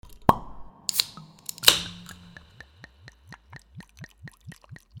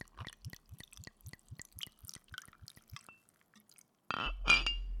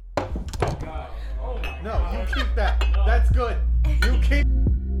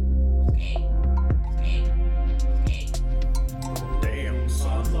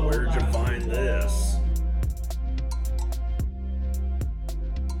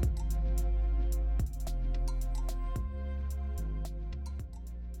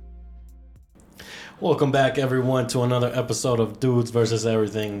Welcome back, everyone, to another episode of Dudes versus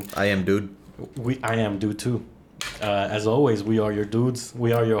Everything. I am Dude. I am Dude too. As always, we are your dudes.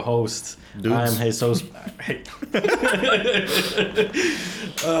 We are your hosts. Dudes. I am Jesus.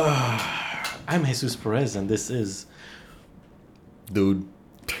 I'm Jesus Perez, and this is Dude.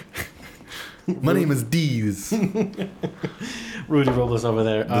 My name is Deez. Rudy Robles over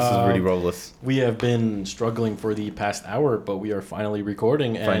there. This is Rudy Robles. We have been struggling for the past hour, but we are finally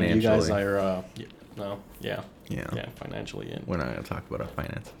recording, and you guys are financially in. We're not going to talk about our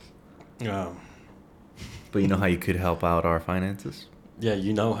finances. Um, But you know how you could help out our finances? yeah,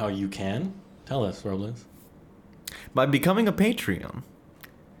 you know how you can? Tell us, Robles. By becoming a Patreon.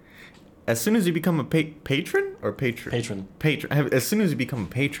 As soon as you become a patron or patron? Patron. As soon as you become a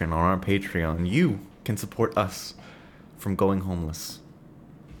patron on our Patreon, you can support us from going homeless.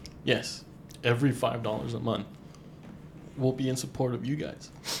 Yes, every $5 a month will be in support of you guys.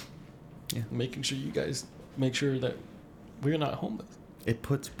 Yeah. Making sure you guys make sure that we're not homeless. It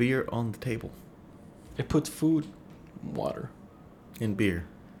puts beer on the table. It puts food, water. In beer.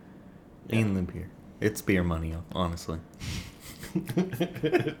 Yeah. In the beer. It's beer money, honestly.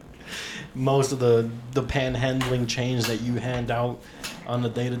 Most of the panhandling change that you hand out on a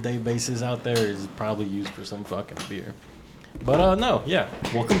day-to-day basis out there is probably used for some fucking beer. But no, yeah.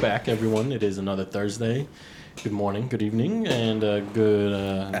 Welcome back, everyone. It is another Thursday. Good morning, good evening, and good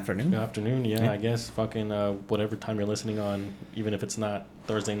Afternoon. Good afternoon, yeah, I guess. Fucking whatever time you're listening on, even if it's not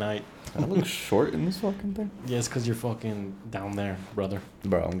Thursday night. I look short in this fucking thing. Yeah, it's because you're fucking down there, brother.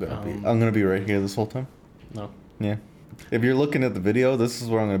 Bro, I'm gonna be right here this whole time. No. Yeah. If you're looking at the video, this is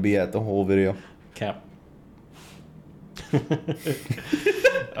where I'm gonna be at the whole video. Cap.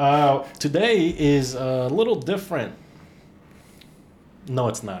 Today is a little different. No,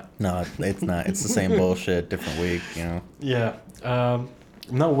 it's not. No, it's not. It's the same bullshit, different week, you know. Yeah.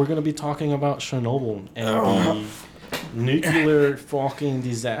 No, we're going to be talking about Chernobyl and the nuclear fucking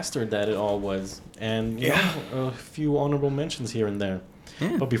disaster that it all was. And, you know, a few honorable mentions here and there.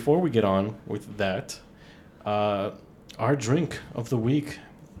 Yeah. But before we get on with that, our drink of the week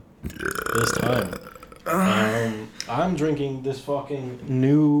this time. I'm drinking this fucking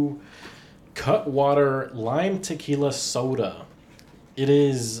new Cutwater Lime Tequila Soda. It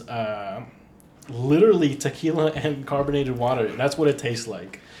is literally tequila and carbonated water. That's what it tastes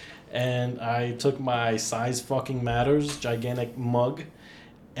like. And I took my Size Fucking Matters gigantic mug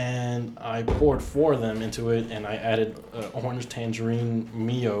and I poured 4 of them into it, and I added orange tangerine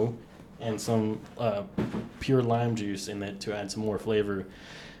Mio and some pure lime juice in it to add some more flavor,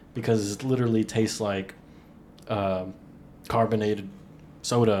 because it literally tastes like carbonated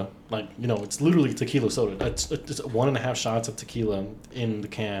soda. Like, you know, it's literally tequila soda. It's 1.5 shots of tequila in the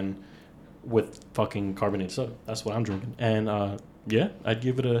can with fucking carbonated soda. That's what I'm drinking. And yeah, I'd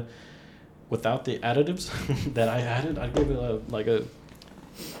give it without the additives that I added, I'd give it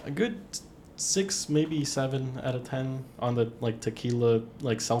a good 6, maybe 7 out of 10 on the like tequila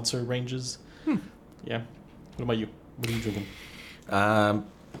like seltzer ranges. Yeah. What about you? What are you drinking?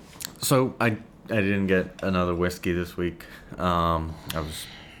 So I didn't get another whiskey this week. I was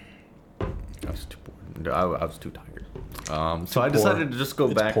too bored. I was too tired. So I decided to just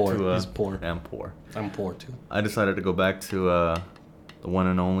go back to. He's poor. I'm poor. I'm poor too. I decided to go back to the one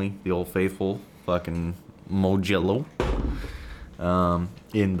and only, the Old Faithful, fucking Mojello.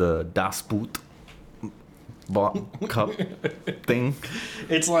 In the Das Boot cup thing.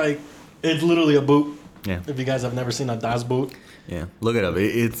 It's literally a boot. Yeah. If you guys have never seen a Das Boot. Yeah. Look it up.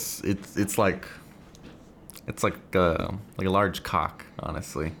 It's like a large cock,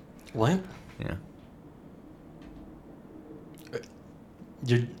 honestly. What? Yeah.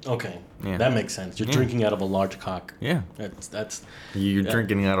 You're okay. Yeah. That makes sense. You're drinking out of a large cock. Yeah. That's. You're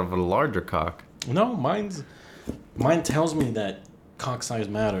drinking out of a larger cock. No, mine tells me that cock size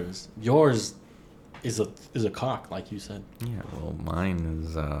matters. Yours is a cock, like you said. Yeah. Well, mine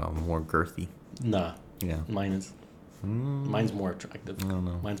is more girthy. Nah. Yeah. Mine's more attractive. I don't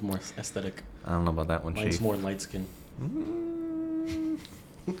know. Mine's more aesthetic. I don't know about that one, Mine's Chief. more light skin.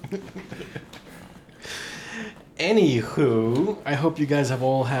 Anywho, I hope you guys have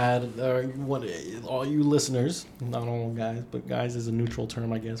all had all you listeners, not all guys, but guys is a neutral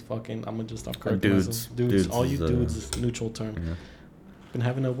term, I guess. Fucking, I'm gonna just stop correcting myself. Dudes, all you dudes is a neutral term. Yeah. Been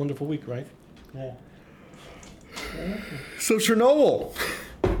having a wonderful week, right? Yeah. So Chernobyl.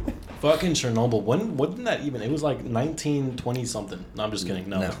 Fucking Chernobyl. When did that even? It was like 1920 something. No, I'm just kidding.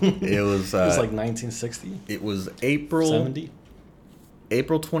 No. It was. It was like 1960. It was April 70.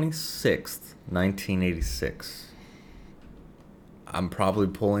 April 26th, 1986. I'm probably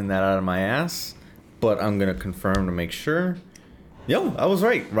pulling that out of my ass, but I'm going to confirm to make sure. Yo, I was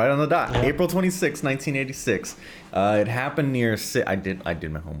right on the dot. Yeah. April 26, 1986. It happened near. I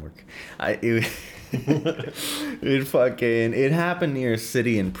did my homework. It happened near a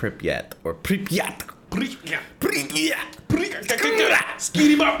city in Pripyat or Pripyat.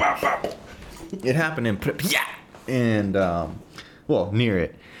 It happened in Pripyat, and near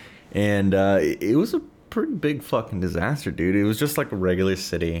it, and it was a pretty big fucking disaster, dude. It was just like a regular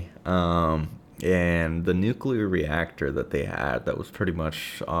city. And the nuclear reactor that they had that was pretty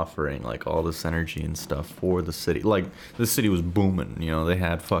much offering like all this energy and stuff for the city. Like the city was booming, you know, they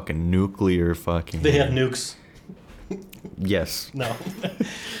had fucking nuclear fucking. They had nukes. Yes. No.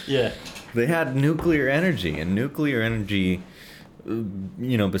 Yeah. They had nuclear energy, and nuclear energy,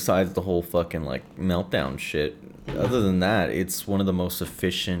 you know, besides the whole fucking like meltdown shit, other than that, it's one of the most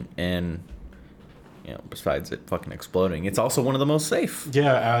efficient and, you know, besides it fucking exploding, it's also one of the most safe.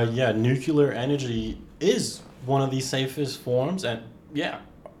 Yeah, nuclear energy is one of the safest forms, and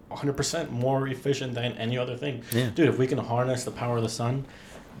 100% more efficient than any other thing. Yeah. Dude, if we can harness the power of the sun,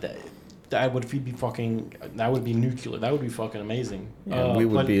 that would be nuclear. That would be fucking amazing. Yeah, we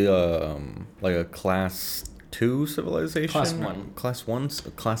would be like a class 2 civilization. Class 1. Class 1.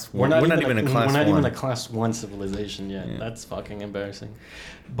 Class 1. We're not even a class 1. We're not even a class 1 civilization yet. Yeah. That's fucking embarrassing.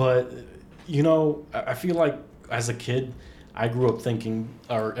 But you know, I feel like as a kid, I grew up thinking,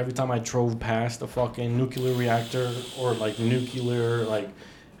 or every time I drove past a fucking nuclear reactor or like nuclear like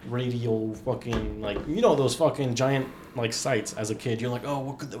radio fucking like, you know, those fucking giant like sites as a kid, you're like,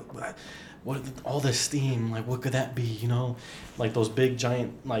 oh, what all this steam, like what could that be, you know, like those big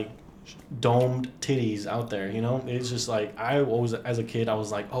giant like domed titties out there, you know. It's just like I always as a kid I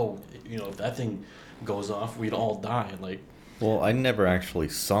was like, oh, you know, if that thing goes off, we'd all die. Like, well, I never actually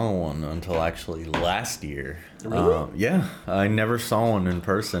saw one until actually last year. Really? Yeah, I never saw one in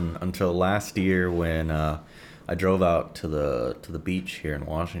person until last year when I drove out to the beach here in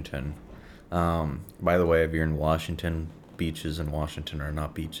Washington. By the way, if you're in Washington, beaches in Washington are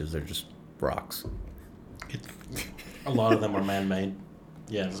not beaches; they're just rocks. A lot of them are man-made.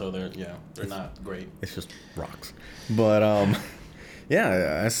 Yeah, so they're not great. It's just rocks. But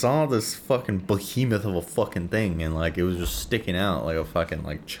yeah, I saw this fucking behemoth of a fucking thing, and like it was just sticking out like a fucking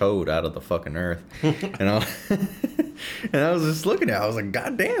like chode out of the fucking earth, and I was just looking at it. I was like,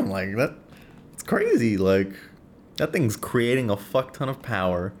 God damn, like it's crazy. Like that thing's creating a fuck ton of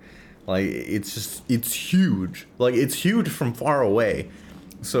power. Like it's huge. Like it's huge from far away.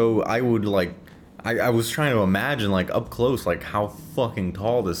 So I would like. I was trying to imagine like up close like how fucking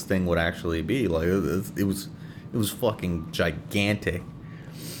tall this thing would actually be. Like it was fucking gigantic.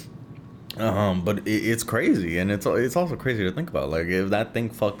 But it's crazy, and it's also crazy to think about. Like if that thing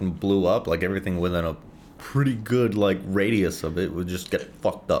fucking blew up, like everything within a pretty good like radius of it would just get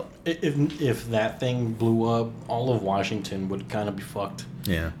fucked up. If that thing blew up, all of Washington would kind of be fucked.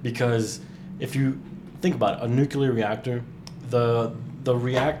 Yeah. Because if you think about it, a nuclear reactor, the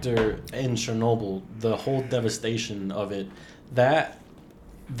reactor in Chernobyl, the whole devastation of it, that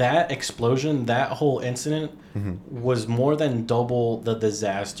explosion, that whole incident was more than double the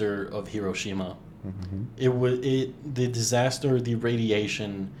disaster of Hiroshima. The disaster, the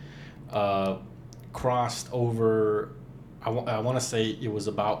radiation crossed over, I want to say it was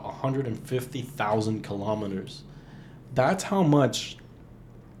about 150,000 kilometers. That's how much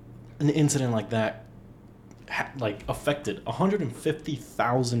an incident like that affected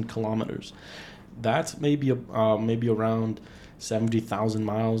 150,000 kilometers. That's maybe around 70,000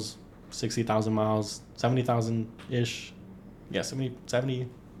 miles, 60,000 miles, 70,000 ish. Yeah, 70.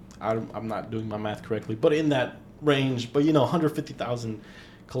 I'm not doing my math correctly, but in that range. But 150,000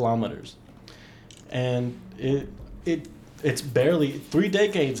 kilometers, and it's barely 3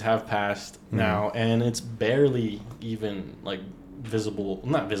 decades have passed now, and it's barely even like visitable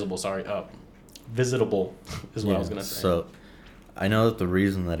is what I was gonna say. So I know that the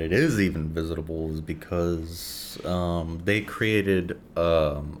reason that it is even visitable is because they created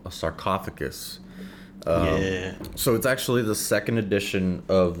a sarcophagus. So it's actually the second edition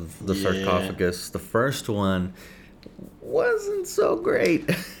of the sarcophagus. The first one wasn't so great.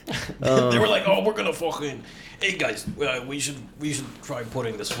 They were like, "Oh, we're gonna fucking, hey guys, we should try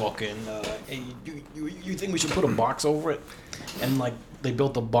putting this fucking. Hey, you think we should put a box over it?" And like they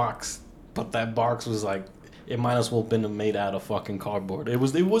built a box. But that box was like, it might as well have been made out of fucking cardboard. It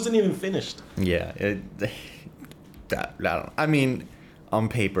wasn't even finished. Yeah, I mean, on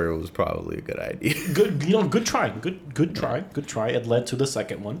paper it was probably a good idea. Good try. It led to the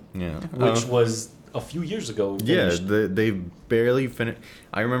second one. Yeah, which was a few years ago. Finished. Yeah, they barely finished.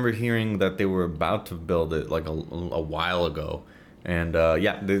 I remember hearing that they were about to build it like a while ago, and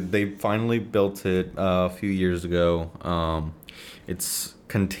they finally built it a few years ago. It's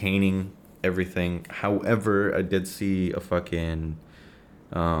containing everything. However, I did see a fucking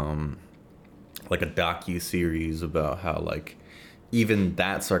like a docu-series about how like even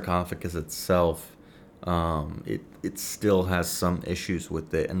that sarcophagus itself, it still has some issues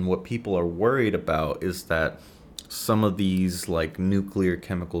with it. And what people are worried about is that some of these like nuclear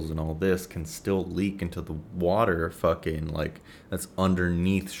chemicals and all this can still leak into the water fucking like that's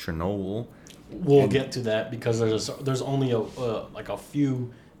underneath Chernobyl. We'll get to that because there's only a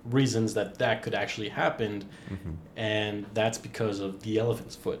few reasons that could actually happen, and that's because of the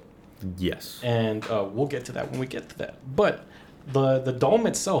elephant's foot. Yes. And we'll get to that when we get to that. But the dome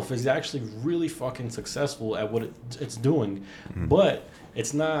itself is actually really fucking successful at what it's doing, but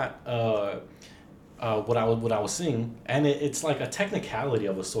it's not what I was seeing, and it's like a technicality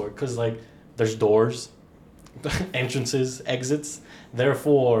of a sort because like there's doors, entrances, exits.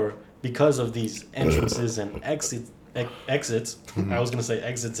 Therefore, because of these entrances and exits, I was gonna say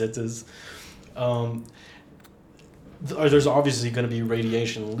exits. There's obviously going to be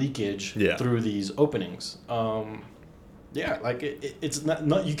radiation leakage through these openings. Like it's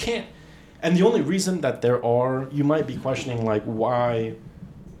not you can't. And the only reason that there are, you might be questioning like why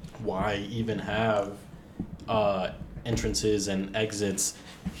even have entrances and exits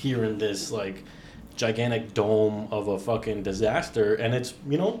here in this like gigantic dome of a fucking disaster, and it's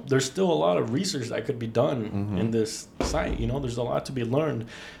there's still a lot of research that could be done in this site. There's a lot to be learned.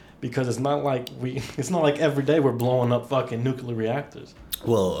 Because it's not like every day we're blowing up fucking nuclear reactors.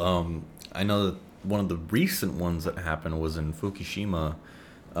 Well, I know that one of the recent ones that happened was in Fukushima,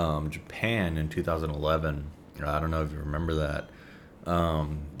 Japan in 2011. I don't know if you remember that.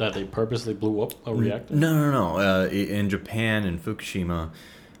 That they purposely blew up a reactor? No. In Japan, in Fukushima,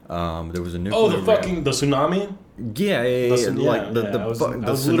 there was a nuclear. Oh, the tsunami? Yeah.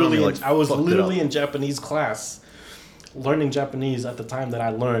 I was literally in Japanese class. Learning Japanese at the time that I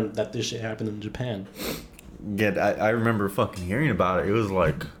learned that this shit happened in Japan. Yeah, I remember fucking hearing about it. It was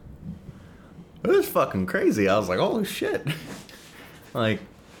like, it was fucking crazy. I was like, holy shit. Like,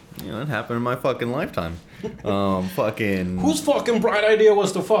 it happened in my fucking lifetime. Whose fucking bright idea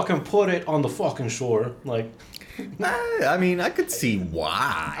was to fucking put it on the fucking shore? Like, I mean, I could see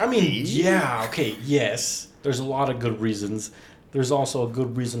why. I mean, yeah, okay, yes. There's a lot of good reasons. There's also a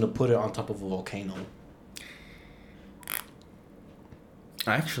good reason to put it on top of a volcano.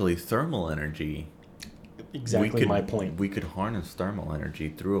 Actually, thermal energy. Exactly my point. We could harness thermal energy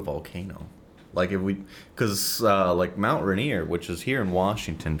through a volcano. Like because like Mount Rainier, which is here in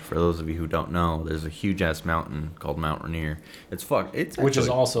Washington, for those of you who don't know, there's a huge ass mountain called Mount Rainier. It's which is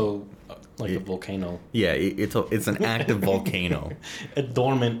also like a volcano. Yeah, it's an active volcano. A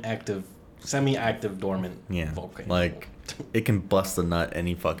dormant, active, semi-active dormant volcano. Like it can bust a nut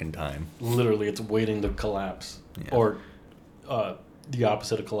any fucking time. Literally, it's waiting to collapse or the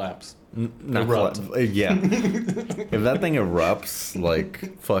opposite of collapse. Erupt. Yeah. If that thing erupts,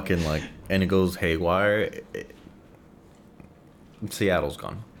 like, fucking, like, and it goes haywire, Seattle's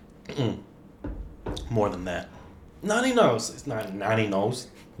gone. More than that. 90 knows. It's not 90 knows.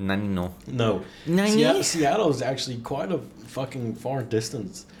 90 no. No. Seattle is actually quite a fucking far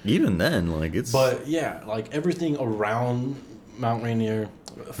distance. Even then, like, it's... But, yeah, like, everything around Mount Rainier,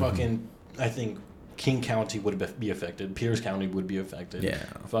 fucking, I think... King County would be affected. Pierce County would be affected. Yeah.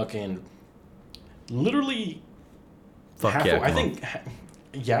 Fucking, literally. Fuck Yakima. I think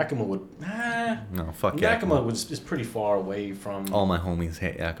Yakima would. No, fuck Yakima. Yakima. Is pretty far away from. All my homies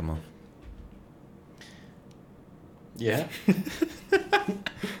hate Yakima. Yeah.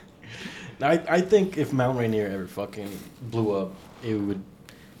 I think if Mount Rainier ever fucking blew up, it would.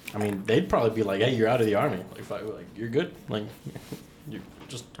 I mean, they'd probably be like, "Hey, you're out of the army. Like you're good. Like, you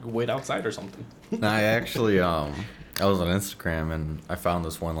just wait outside or something." I actually, I was on Instagram and I found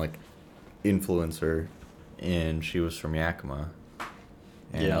this one like influencer, and she was from Yakima,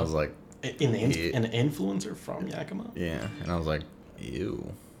 and I was like, an influencer from Yakima? Yeah, and I was like,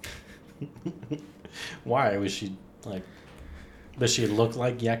 ew. Why was she like? Does she look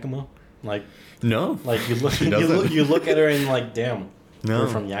like Yakima? Like no, like you look at her and like, damn, no, you're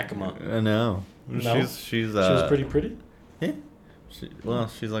from Yakima. No, no, she was pretty. Yeah.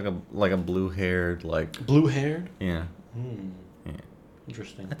 She's like a blue-haired, like... Blue-haired? Yeah. Yeah.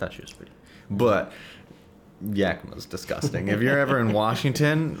 Interesting. I thought she was pretty. But Yakima's disgusting. If you're ever in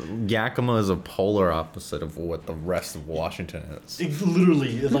Washington, Yakima is a polar opposite of what the rest of Washington is. It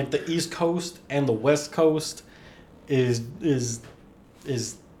literally, like the East Coast and the West Coast is. It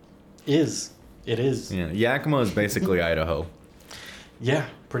is. Yeah, Yakima is basically Idaho. Yeah.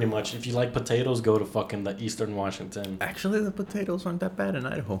 pretty much. If you like potatoes, go to fucking the Eastern Washington. Actually, the potatoes aren't that bad in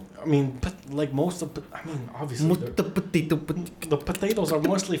Idaho. I mean, like most of, obviously, the potatoes are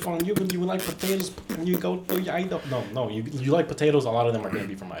mostly from you. You like potatoes, you go to Idaho. No, you like potatoes. A lot of them are gonna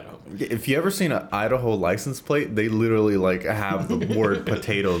be from Idaho. If you ever seen an Idaho license plate, they literally like have the word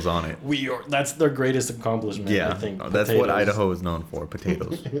potatoes on it. That's their greatest accomplishment. Yeah, I think that's what Idaho is known for: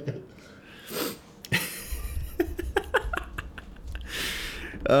 potatoes.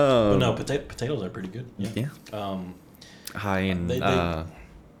 But no, potatoes are pretty good. Yeah. High in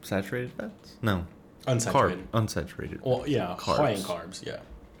saturated fats? No. Unsaturated. Unsaturated. Well, yeah, carbs. High in carbs. Yeah.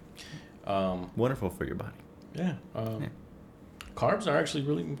 Wonderful for your body. Yeah. Carbs are actually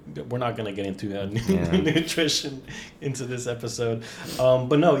really good. We're not going to get into nutrition into this episode.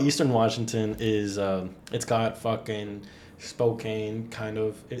 But no, Eastern Washington is, it's got fucking Spokane kind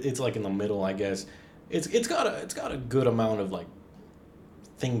of. It's like in the middle, I guess. It's got a good amount of like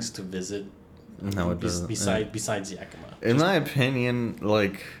things to visit. No, it doesn't. Besides Yakima. In my opinion,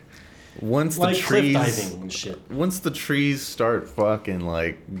 like once the trees, cliff diving and shit. Once the trees start fucking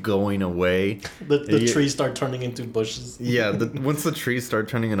like going away, the trees start turning into bushes. Yeah, once the trees start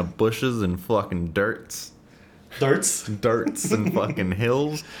turning into bushes and fucking dirts and fucking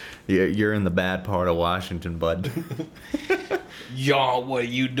hills, you're in the bad part of Washington, bud. Y'all, what are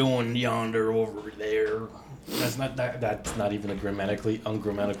you doing yonder over there? That's not even a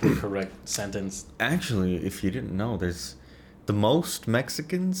ungrammatically correct sentence. Actually, if you didn't know, there's the most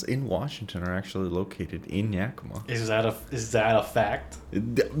Mexicans in Washington are actually located in Yakima. Is that a fact?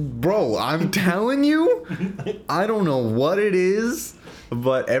 Bro, I'm telling you, I don't know what it is,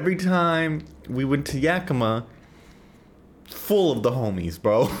 but every time we went to Yakima, full of the homies,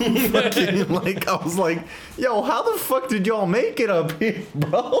 bro. Fucking, like, I was like, yo, how the fuck did y'all make it up here,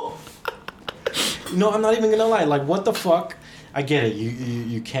 bro? No, I'm not even gonna lie. Like, what the fuck? I get it.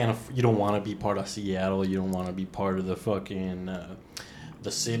 You can't. You don't want to be part of Seattle. You don't want to be part of the fucking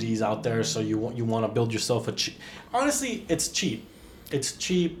the cities out there. So you want to build yourself a cheap. Honestly, it's cheap. It's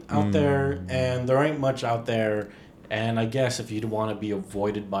cheap out there, and there ain't much out there. And I guess if you want to be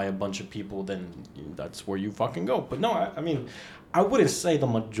avoided by a bunch of people, then that's where you fucking go. But no, I mean, I wouldn't say the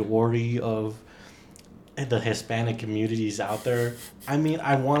majority of the Hispanic communities out there. I mean,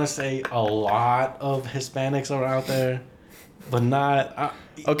 I want to say a lot of Hispanics are out there, but not.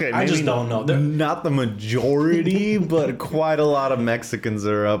 Okay, I just don't know. Not the majority, but quite a lot of Mexicans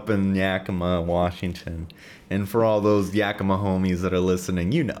are up in Yakima, Washington. And for all those Yakima homies that are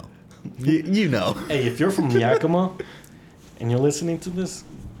listening, you know. You know. Hey, if you're from Yakima and you're listening to this,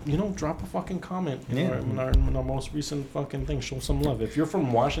 drop a fucking comment in our most recent fucking thing. Show some love. If you're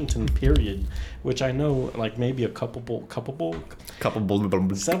from Washington, period, which I know, like maybe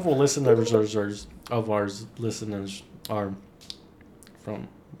several listeners of ours are from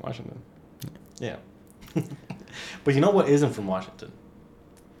Washington. Yeah. But you know what isn't from Washington?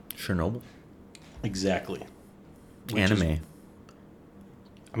 Chernobyl. Exactly. Anime.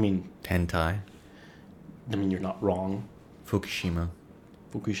 Hentai. I mean, you're not wrong. Fukushima,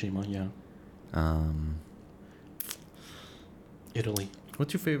 yeah. Italy.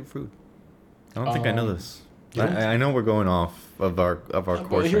 What's your favorite food? I don't think I know this. I know we're going off of our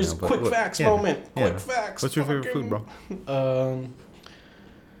course. Here's right now, quick facts moment. Yeah. Quick facts. What's your favorite food, bro?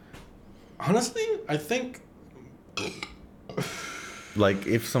 Honestly, I think. Like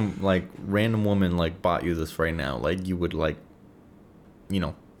if some like random woman like bought you this right now, like you would like,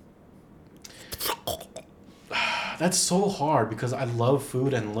 That's so hard because I love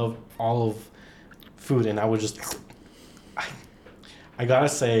food and love all of food, and I would just. I gotta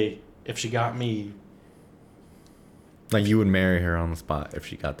say, if she got me. Like you would marry her on the spot if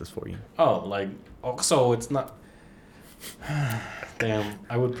she got this for you. So it's not. Damn,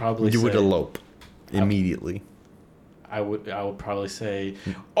 I would probably. You would elope immediately. I would probably say,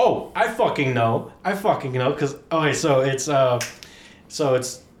 oh, I fucking know, because okay, so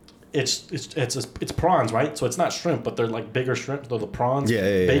it's prawns, right? So it's not shrimp, but they're like bigger shrimp. They're the prawns. Yeah.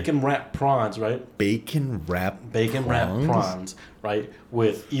 Bacon wrapped prawns, right? Bacon wrapped prawns, right?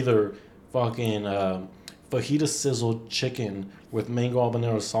 With either fucking fajita sizzled chicken with mango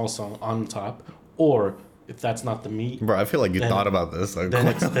habanero salsa on top, or if that's not the meat, bro, I feel like you thought about this. Like, then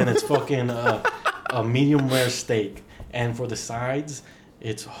it's fucking a medium rare steak, and for the sides,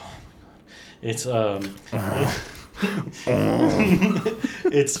 it's it's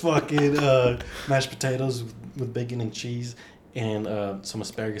fucking mashed potatoes with bacon and cheese, and some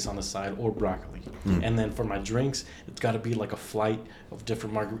asparagus on the side or broccoli. And then for my drinks, it's got to be like a flight of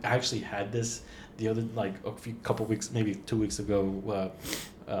different margaritas. I actually had this the other couple weeks, maybe 2 weeks ago.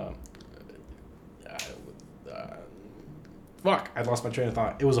 fuck, I lost my train of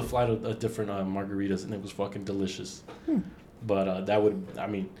thought. It was a flight of different margaritas, and it was fucking delicious. But that would, I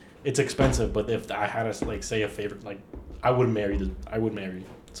mean, it's expensive. But if I had to like say a favorite, like I would marry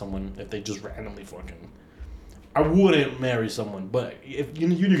someone if they just randomly fucking. I wouldn't marry someone, but if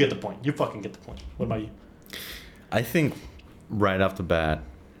you get the point. You fucking get the point. What about you? I think right off the bat,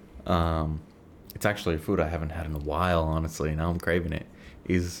 it's actually a food I haven't had in a while, honestly. Now I'm craving it.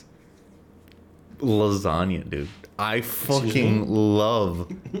 Is lasagna, dude. I fucking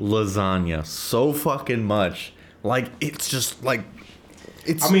love lasagna so fucking much. Like, it's just like,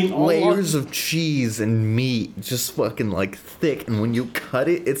 layers of cheese and meat, just fucking like thick. And when you cut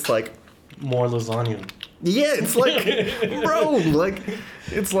it, it's like more lasagna. Yeah, it's like, bro, like,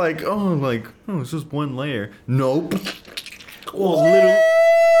 it's like, oh, it's just one layer. Nope. Well,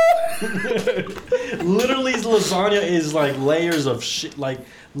 literally, lasagna is like layers of shit. Like,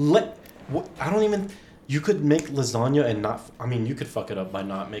 I don't even. You could make lasagna and not. I mean, you could fuck it up by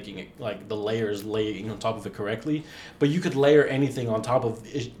not making it like the layers laying on top of it correctly. But you could layer anything on top of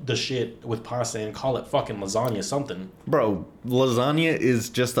the shit with pasta and call it fucking lasagna something. Bro, lasagna is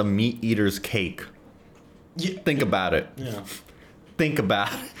just a meat eater's cake. Yeah. Think about it. Yeah. Think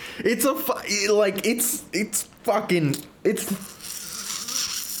about it. It's it's fucking, it's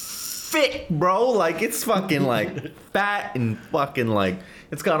thick, bro. Like, it's fucking like fat and fucking like,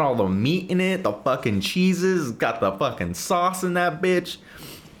 it's got all the meat in it, the fucking cheeses, it's got the fucking sauce in that bitch.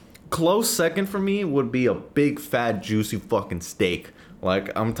 Close second for me would be a big fat juicy fucking steak. Like,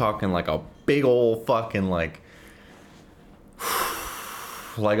 I'm talking like a big old fucking like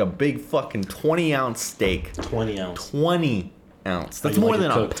a big fucking 20-ounce steak. 20 ounce. 20 ounce. That's more than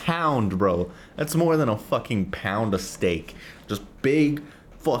a pound, bro. That's more than a fucking pound of steak. Just big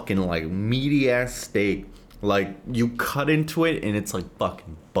fucking like meaty ass steak. Like, you cut into it and it's like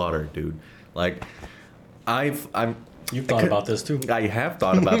fucking butter, dude. Like, you've thought about this too. I have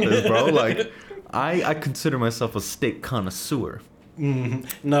thought about this, bro. Like, I consider myself a steak connoisseur.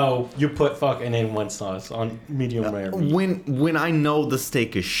 No, you put fucking A1 sauce on medium rare meat. When I know the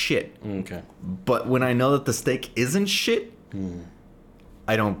steak is shit. Okay. But when I know that the steak isn't shit,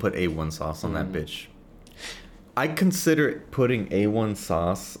 I don't put A1 sauce on that bitch. I consider putting A1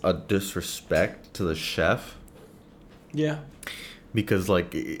 sauce a disrespect to the chef. Yeah. Because,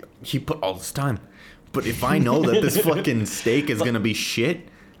 like, he put all this time. But if I know that this fucking steak is going to be shit,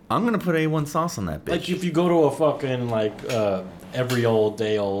 I'm going to put A1 sauce on that bitch. Like, if you go to a fucking, like, every old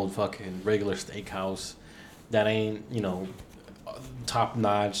day old fucking regular steakhouse that ain't, top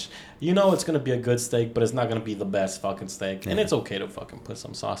notch, it's going to be a good steak, but it's not going to be the best fucking steak. Yeah. And it's okay to fucking put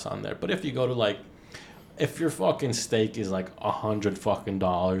some sauce on there. But if you go to, like, if your fucking steak is like $100 fucking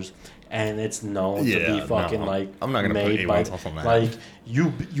and it's known to be fucking I'm not gonna put A1 sauce on that. Like,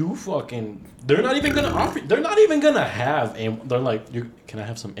 you fucking, they're not even gonna offer. They're not even gonna have. They're like, can I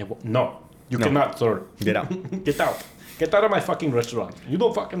have some A1? No, you cannot, sir. Get out. Get out. Get out of my fucking restaurant. You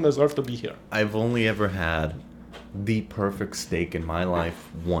don't fucking deserve to be here. I've only ever had the perfect steak in my life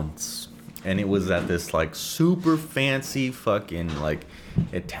once, and it was at this like super fancy fucking like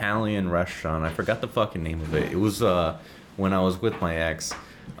Italian restaurant. I forgot the fucking name of it. It was when I was with my ex,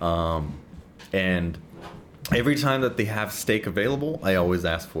 and every time that they have steak available, I always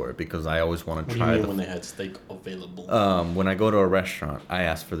ask for it because I always want to try. What do you mean when they had steak available? When I go to a restaurant, I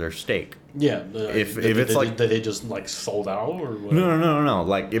ask for their steak. Yeah. If it's like, did they just like sold out or what? No.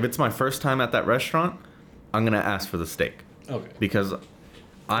 Like, if it's my first time at that restaurant, I'm gonna ask for the steak. Okay. Because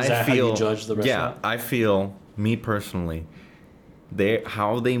I feel, how you judge the restaurant? Yeah, I feel, me personally,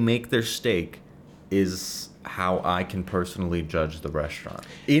 how they make their steak is how I can personally judge the restaurant.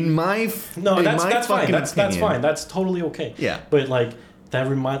 That's fine. That's fine. That's totally okay. Yeah. But like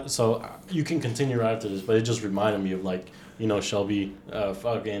so you can continue right after this, but it just reminded me of like, Shelby,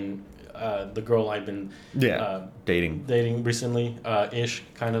 fucking the girl I've been dating recently, ish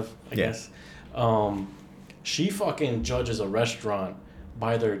kind of, I guess. She fucking judges a restaurant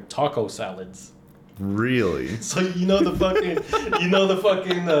by their taco salads. Really? So the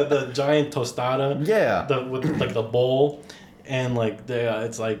giant tostada. Yeah. With like the bowl, and like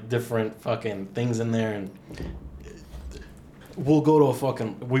it's like different fucking things in there, and we'll go to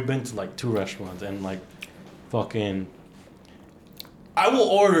we've been to like 2 restaurants, and like fucking. I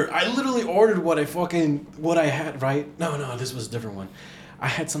literally ordered what I had, right? No, this was a different one. I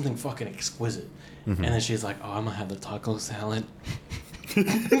had something fucking exquisite. Mm-hmm. And then she's like, "Oh, I'm gonna have the taco salad."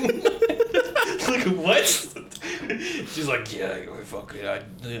 Like, what? She's like, "Yeah, fucking,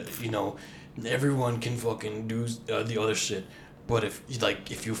 everyone can fucking do the other shit, but if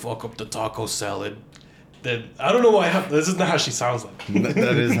you fuck up the taco salad, Then I don't know why I have. This is not how she sounds like.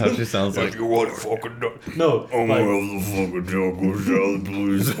 That is how she sounds like. If you want fucking no. I'm gonna have the fucking taco salad,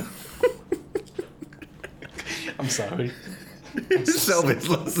 please. I'm sorry. Selby's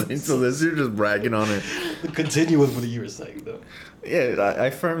listening to this. You're just bragging on it. Continue with what you were saying, though. Yeah, I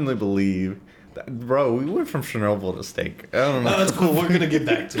firmly believe. Bro, we went from Chernobyl to steak. I don't know. No, that's cool. We're gonna get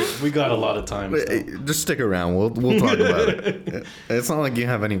back to it. We got a lot of time. So. Just stick around. We'll talk about it. It's not like you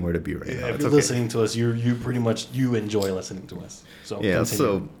have anywhere to be right now. If you're listening to us, you pretty much enjoy listening to us. So yeah. continue.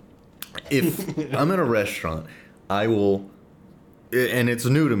 So if I'm in a restaurant, I will, and it's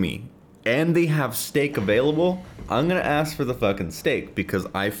new to me, and they have steak available, I'm gonna ask for the fucking steak because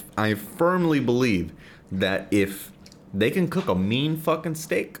I firmly believe that if they can cook a mean fucking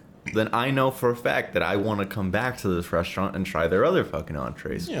steak, then I know for a fact that I want to come back to this restaurant and try their other fucking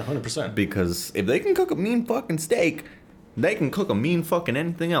entrees. Yeah, 100%. Because if they can cook a mean fucking steak, they can cook a mean fucking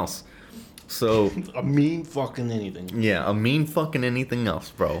anything else. So a mean fucking anything. Yeah, a mean fucking anything else,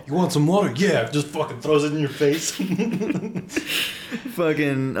 bro. You want some water? Yeah, just fucking throws it in your face.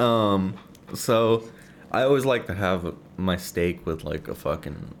 Fucking so I always like to have my steak with like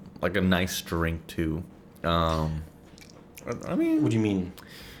a nice drink too. I mean, what do you mean?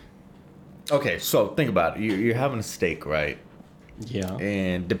 Okay, so think about it. You're having a steak, right? Yeah.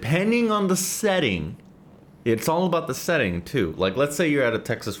 And depending on the setting, it's all about the setting too. Like, let's say you're at a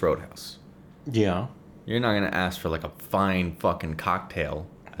Texas Roadhouse. Yeah. You're not gonna ask for like a fine fucking cocktail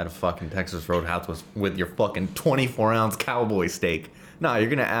at a fucking Texas Roadhouse with your fucking 24-ounce cowboy steak. No, you're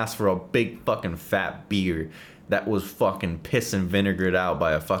gonna ask for a big fucking fat beer that was fucking piss and vinegared out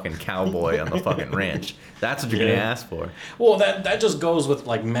by a fucking cowboy on the fucking ranch. That's what you're gonna ask for. Well, that just goes with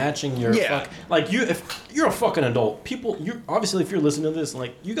like matching your if you're a fucking adult, you obviously if you're listening to this,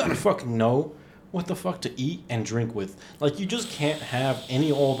 like you gotta fucking know what the fuck to eat and drink with. Like you just can't have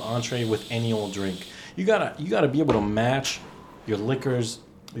any old entree with any old drink. You gotta be able to match your liquors,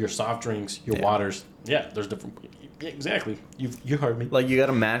 your soft drinks, your waters. Yeah, there's different. Yeah, exactly. You heard me. Like you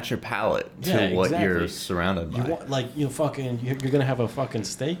gotta match your palate to what you're surrounded by. You want you're gonna have a fucking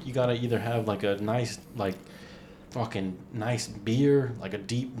steak. You gotta either have like a nice fucking nice beer, like a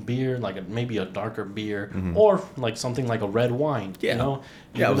deep beer, like maybe a darker beer, or like something like a red wine. Yeah. You know.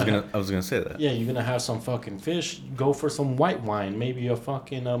 I was gonna say that. Yeah, you're gonna have some fucking fish. Go for some white wine, maybe a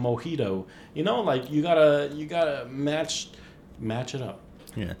fucking mojito. You know, like you gotta match it up.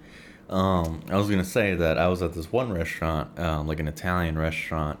 Yeah. I was gonna say that I was at this one restaurant, like an Italian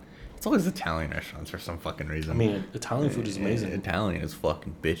restaurant. It's always Italian restaurants for some fucking reason. I mean, Italian food is amazing. Italian is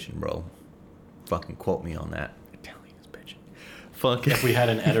fucking bitching, bro. Fucking quote me on that. Italian is bitching. Fuck. If we had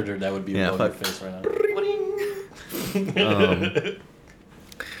an editor, that would be above your face right now.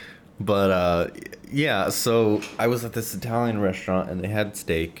 But yeah. So I was at this Italian restaurant and they had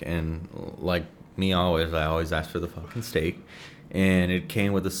steak, and like me always, I always ask for the fucking steak. And it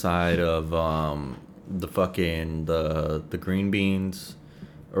came with a side of the green beans,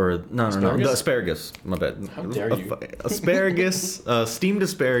 or the asparagus. My bad. How dare you? Asparagus, steamed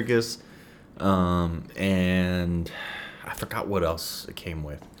asparagus, and I forgot what else it came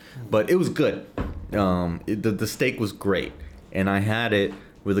with, but it was good. The steak was great, and I had it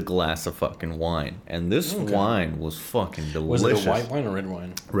with a glass of fucking wine, and this wine was fucking delicious. Was it a white wine or red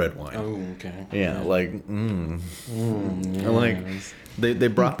wine? Red wine. Oh, okay. Yeah, like, like they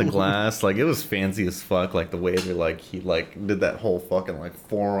brought the glass, like it was fancy as fuck, like the way they he did that whole fucking like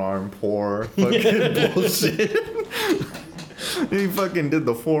forearm pour fucking bullshit. He fucking did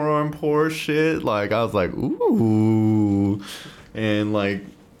the forearm pour shit. Like I was like, ooh, and like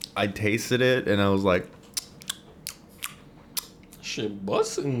I tasted it, and I was like. Shit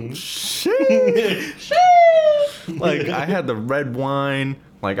bussin'. Shit. Like, I had the red wine.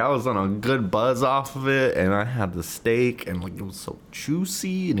 Like, I was on a good buzz off of it. And I had the steak. And, like, it was so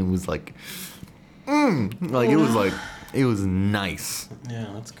juicy. And it was like, Like, it was nice. Yeah,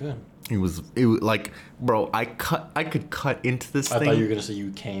 that's good. It was like, bro, I could cut into this thing. I thought you were going to say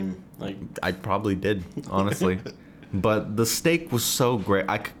you came. Like, I probably did, honestly. But the steak was so great.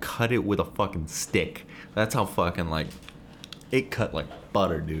 I could cut it with a fucking stick. That's how fucking, like... It cut like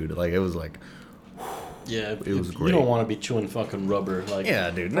butter, dude. Like, it was like... Yeah, it was great. You don't want to be chewing fucking rubber. Like,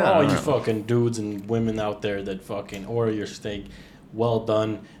 yeah, dude. No, you fucking dudes and women out there that fucking order your steak, well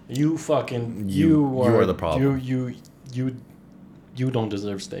done. You fucking... You are the problem. You don't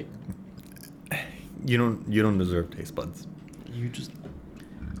deserve steak. You don't deserve taste buds. You just...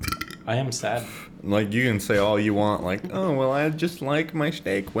 I am sad. Like, you can say all you want, like, oh, well, I just like my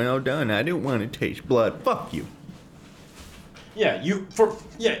steak well done. I didn't want to taste blood. Fuck you. Yeah,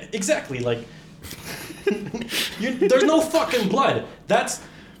 exactly. Like, there's no fucking blood. That's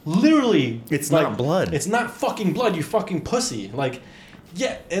literally, it's not blood. It's not fucking blood. You fucking pussy. Like,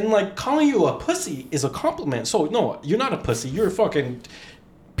 yeah, and like calling you a pussy is a compliment. So no, you're not a pussy. You're a fucking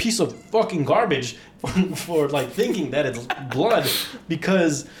piece of fucking garbage for like thinking that it's blood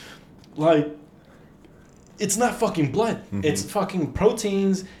because like it's not fucking blood. Mm-hmm. It's fucking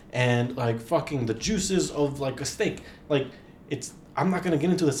proteins and like fucking the juices of like a steak. Like it's. I'm not gonna get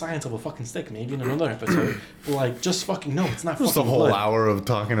into the science of a fucking steak. Maybe in another episode. But like, just fucking no, it's not fucking blood. Just a whole hour of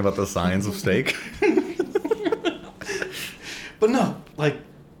talking about the science of steak. But no, like,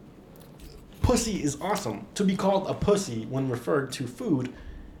 pussy is awesome. To be called a pussy when referred to food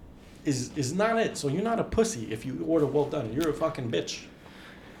is not it. So you're not a pussy if you order well done. You're a fucking bitch.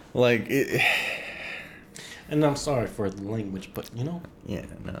 Like it. And I'm sorry for the language, but you know. Yeah,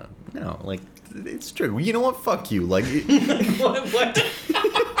 no, like it's true. You know what? Fuck you. Like. what?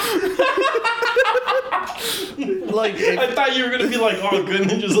 Like I thought you were gonna be like, oh, good,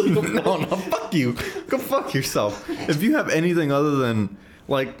 and just like, no, fuck you. Go fuck yourself. If you have anything other than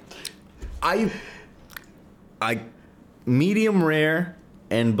like, I medium rare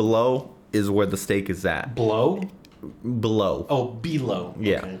and below is where the steak is at. Below. Oh, below.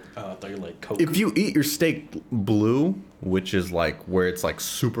 Yeah. Okay. I thought you were like Coke. If you eat your steak blue, which is like where it's like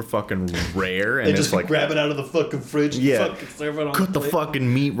super fucking rare, and just it's like grab it out of the fucking fridge. Yeah. And fucking serve it on cut the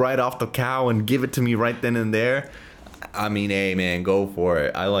fucking meat right off the cow and give it to me right then and there. I mean, hey man, go for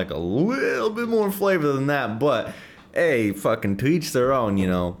it. I like a little bit more flavor than that, but hey, fucking to each their own, you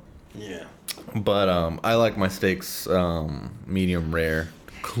know. Yeah. But I like my steaks medium rare,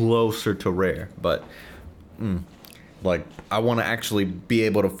 closer to rare, but. Like, I want to actually be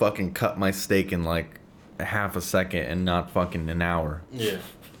able to fucking cut my steak in, like, half a second and not fucking an hour. Yeah.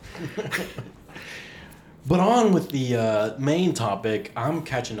 But on with the main topic, I'm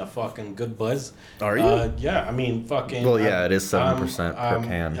catching a fucking good buzz. Are you? Yeah, I mean, fucking... Well, yeah, it is 7% per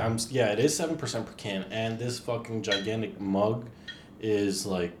can. Yeah, it is 7% per can. And this fucking gigantic mug is,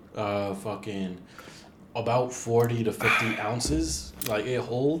 like, fucking about 40 to 50 ounces. Like, it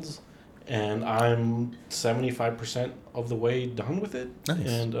holds... And I'm 75% of the way done with it. Nice.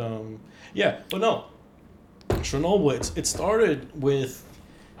 And yeah, but no, Chernobyl. It started with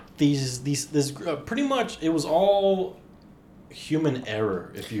this pretty much. It was all human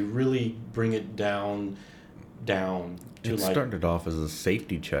error. If you really bring it down to it like, started off as a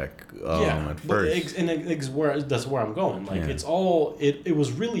safety check. At first, that's where I'm going. Like it's all it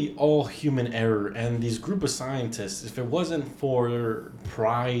was really all human error. And these group of scientists, if it wasn't for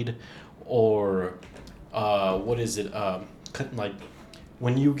pride. Or, what is it? Like,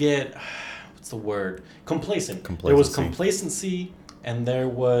 when you get, what's the word? Complacent. There was complacency and there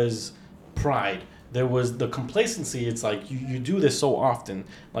was pride. There was the complacency. It's like you do this so often.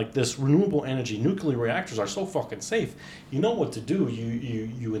 Like this renewable energy, nuclear reactors are so fucking safe. You know what to do.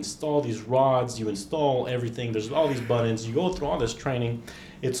 You install these rods. You install everything. There's all these buttons. You go through all this training.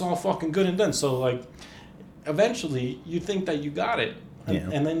 It's all fucking good and done. So like, eventually you think that you got it.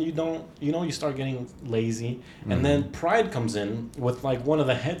 And then you don't, you start getting lazy. And then pride comes in with like one of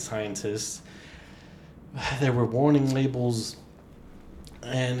the head scientists. There were warning labels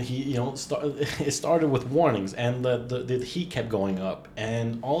and he, it started with warnings and the heat kept going up.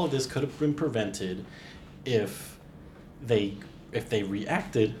 And all of this could have been prevented if they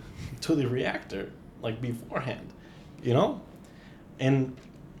reacted to the reactor like beforehand, And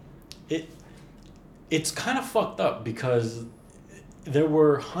it's kind of fucked up because there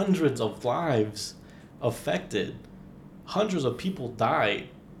were hundreds of lives affected. Hundreds of people died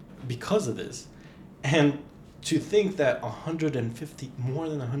because of this. And to think that more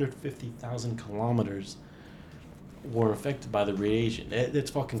than 150,000 kilometers were affected by the radiation,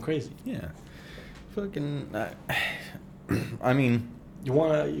 it's fucking crazy. Yeah. Fucking, I mean... You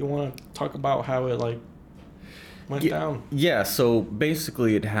wanna talk about how it, like, went down? Yeah, so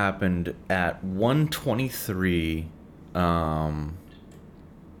basically it happened at 1:23, I'm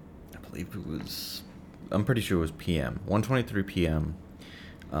pretty sure it was PM. 1:23 PM.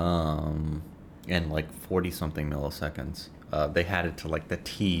 And like 40 something milliseconds. They had it to like the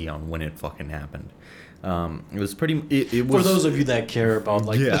T on when it fucking happened. It was pretty. It was for those of you that care about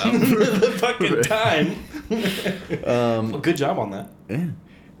like the fucking time. Well, good job on that. Yeah.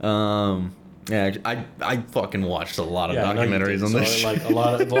 I fucking watched a lot of documentaries on this. So, like a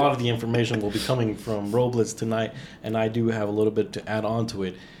lot of the information will be coming from Robles tonight, and I do have a little bit to add on to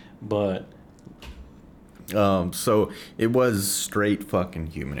it. But so it was straight fucking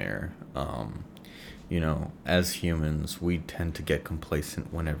human error. as humans, we tend to get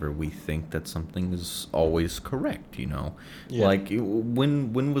complacent whenever we think that something is always correct, Yeah. Like,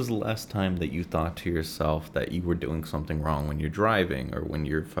 when was the last time that you thought to yourself that you were doing something wrong when you're driving, or when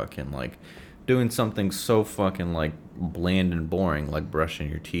you're fucking, like, doing something so fucking, like, bland and boring, like brushing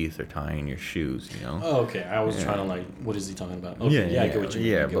your teeth or tying your shoes, Oh, okay. I was trying to, like, what is he talking about? Okay, I get what you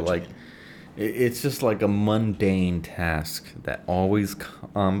mean. Yeah, but, like, it's just, like, a mundane task that always,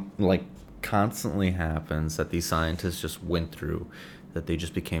 like, constantly happens, that these scientists just went through, that they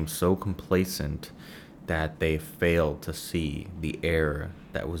just became so complacent that they failed to see the error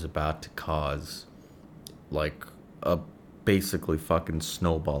that was about to cause, like, a basically fucking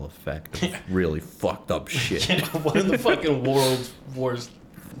snowball effect of really fucked up shit. One of the fucking world's worst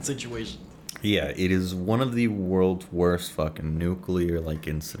situations. Yeah, it is one of the world's worst fucking nuclear, like,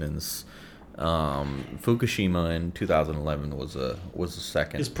 incidents. Fukushima in 2011 was a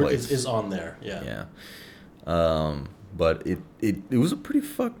second place. Is on there, yeah. But it was a pretty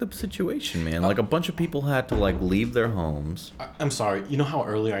fucked up situation, man. Like, a bunch of people had to, like, leave their homes. I'm sorry. You know how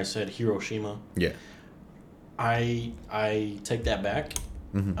earlier I said Hiroshima? Yeah. I take that back.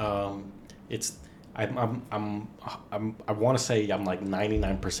 Mm-hmm. I want to say I'm like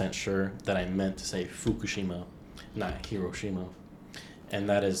 99% sure that I meant to say Fukushima, not Hiroshima. And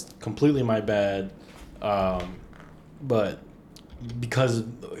that is completely my bad. But because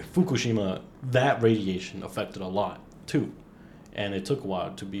Fukushima, that radiation affected a lot too. And it took a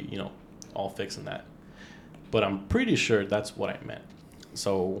while to be, all fixing that. But I'm pretty sure that's what I meant.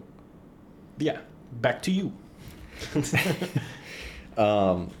 So, yeah, back to you.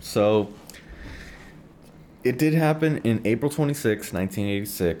 So it did happen in April 26,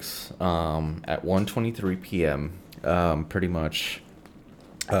 1986, at 1:23 p.m. Pretty much.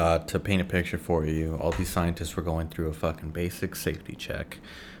 To paint a picture for you, all these scientists were going through a fucking basic safety check.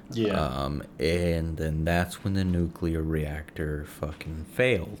 Yeah. And then that's when the nuclear reactor fucking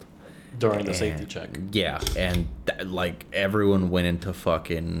failed. During the safety check. Yeah, and like, everyone went into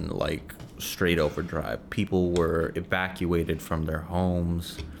fucking, like, straight overdrive. People were evacuated from their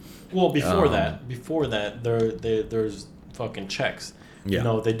homes. Well, before that, there's fucking checks.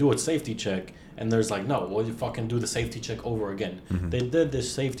 Yeah. They do a safety check. And there's like, no, well, you fucking do the safety check over again. Mm-hmm. They did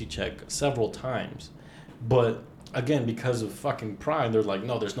this safety check several times. But, again, because of fucking pride, they're like,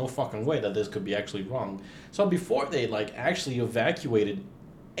 no, there's no fucking way that this could be actually wrong. So before they, like, actually evacuated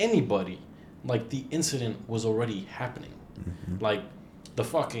anybody, like, the incident was already happening. Mm-hmm. Like, the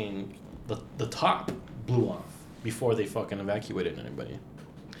fucking, the top blew off before they fucking evacuated anybody.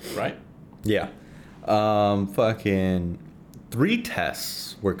 Right? Yeah. Fucking 3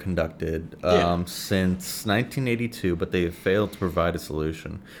 tests were conducted since 1982, but they have failed to provide a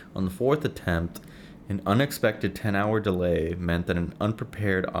solution. On the 4th attempt, an unexpected 10-hour delay meant that an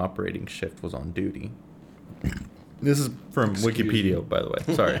unprepared operating shift was on duty. This is from Wikipedia, by the way.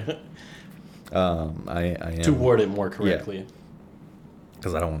 Sorry. I am, to word it more correctly.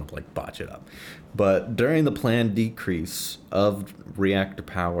 Because I don't want to, like, botch it up. But during the planned decrease of reactor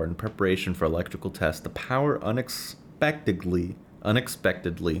power in preparation for electrical tests, the power unexpectedly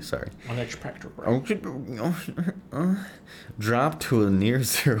dropped to a near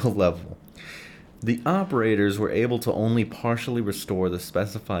zero level. The operators were able to only partially restore the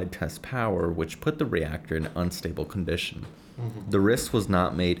specified test power, which put the reactor in unstable condition. Mm-hmm. The risk was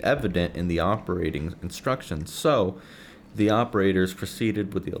not made evident in the operating instructions, so the operators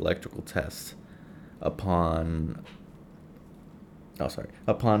proceeded with the electrical tests. Upon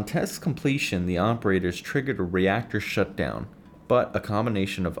test completion, the operators triggered a reactor shutdown, but a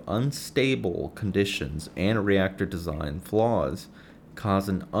combination of unstable conditions and reactor design flaws caused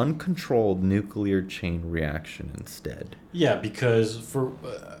an uncontrolled nuclear chain reaction instead. Yeah, because for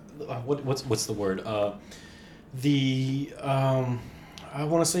what's the word? I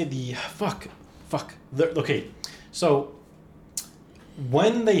want to say okay, so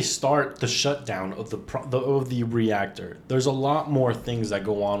when they start the shutdown of the reactor, there's a lot more things that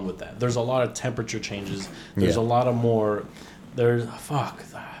go on with that. There's a lot of temperature changes. There's a lot of more. There's a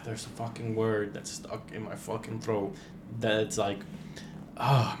fucking word that's stuck in my fucking throat. That's like,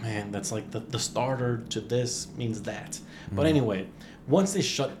 oh man, that's like the starter to this means that. Mm. But anyway, once they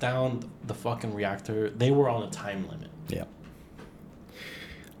shut down the fucking reactor, they were on a time limit. Yeah.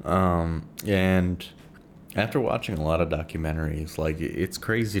 And after watching a lot of documentaries, like, it's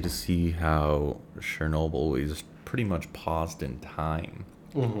crazy to see how Chernobyl is pretty much paused in time.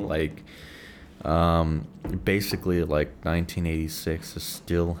 Mm-hmm. Like, basically, like, 1986 is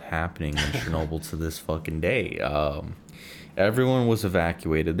still happening in Chernobyl to this fucking day. Everyone was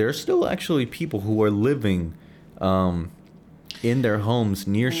evacuated. There are still actually people who are living in their homes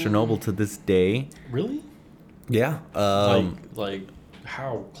near Chernobyl to this day. Really? Yeah. Like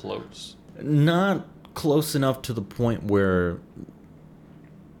how close? Not close enough to the point where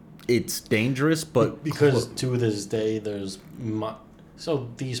it's dangerous, but because to this day there's so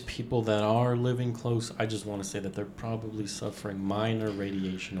these people that are living close, I just want to say that they're probably suffering minor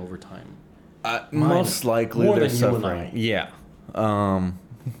radiation over time. Most likely they're suffering. Yeah.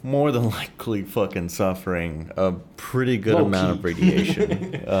 More than likely fucking suffering a pretty good amount of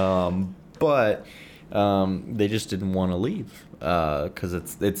radiation. But they just didn't want to leave because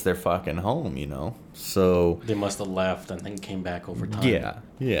it's their fucking home, you know. So they must have left and then came back over time.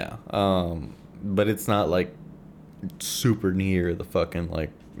 Yeah. But it's not like super near the fucking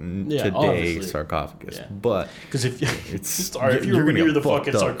like today obviously. Sarcophagus. Yeah. But because if you're near the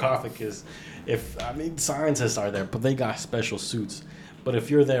fucking sarcophagus, scientists are there, but they got special suits. But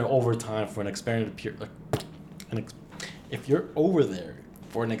if you're there over time for an extended period, if you're over there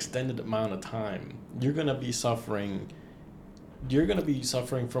for an extended amount of time, you're gonna be suffering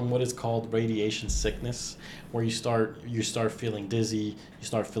from what is called radiation sickness, where you start feeling dizzy, you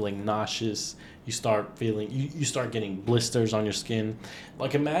start feeling nauseous, you start getting blisters on your skin.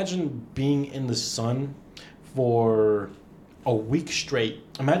 Like imagine being in the sun for a week straight.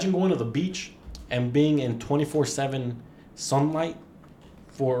 Imagine going to the beach and being in 24/7 sunlight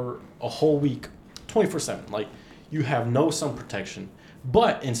for a whole week, 24/7. Like you have no sun protection.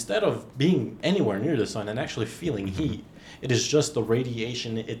 But instead of being anywhere near the sun and actually feeling heat, it is just the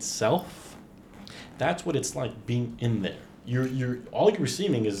radiation itself. That's what it's like being in there. You're all you're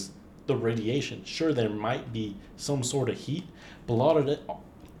receiving is the radiation. Sure, there might be some sort of heat, but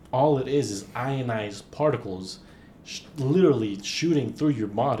all it is ionized particles literally shooting through your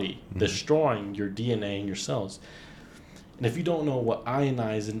body, destroying your DNA and your cells. And if you don't know what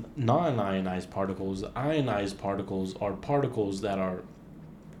ionized and non-ionized particles are particles that are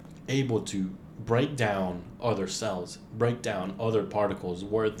able to break down other cells, break down other particles,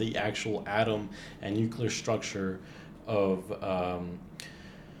 where the actual atom and nuclear structure of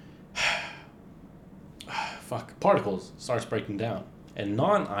particles starts breaking down. And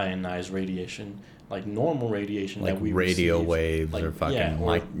non-ionized radiation, like normal radiation, like that we radio receive, waves or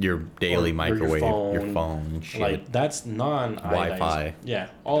fucking your daily microwave, your phone and shit. Like that's non-ionized. Wi-Fi. Yeah,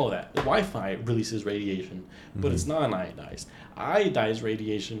 all of that. Wi-Fi releases radiation, but it's non-ionized. Iodized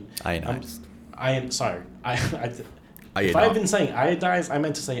radiation. Ionized. If I've been saying iodized, I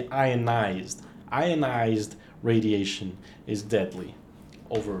meant to say ionized. Ionized radiation is deadly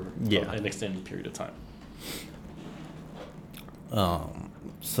over an extended period of time.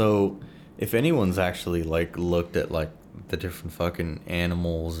 So if anyone's actually like looked at like the different fucking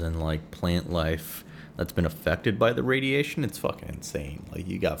animals and like plant life that's been affected by the radiation, it's fucking insane. Like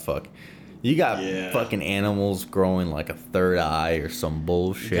you got fucking animals growing like a third eye or some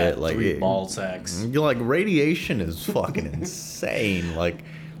bullshit. You got like 3 ball sacks. You're like radiation is fucking insane. Like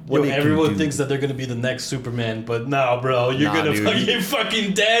everyone thinks that they're gonna be the next Superman, but no, bro, you're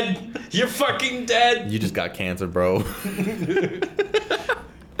fucking dead. You're fucking dead. You just got cancer, bro.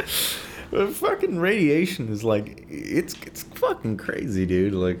 But fucking radiation is like it's fucking crazy,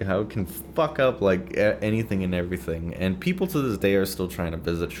 dude. Like how it can fuck up like anything and everything. And people to this day are still trying to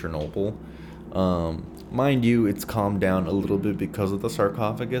visit Chernobyl. Mind you, it's calmed down a little bit because of the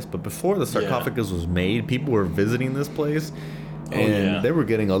sarcophagus. But before the sarcophagus was made, people were visiting this place. And they were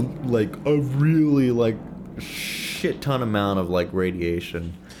getting a really like shit ton amount of like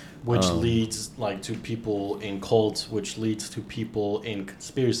radiation, which leads like to people in cults, which leads to people in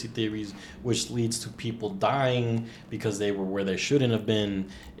conspiracy theories, which leads to people dying because they were where they shouldn't have been.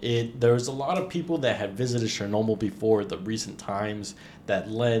 There's a lot of people that had visited Chernobyl before the recent times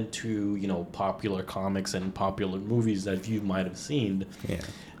that led to popular comics and popular movies that you might have seen. Yeah.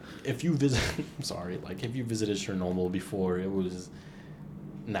 If you visited Chernobyl before, it was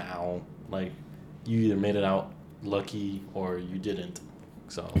now, like, you either made it out lucky or you didn't.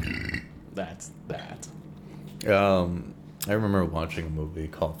 So, that's that. I remember watching a movie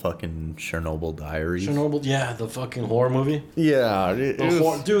called fucking Chernobyl Diaries. Chernobyl, yeah, the fucking horror movie. Yeah.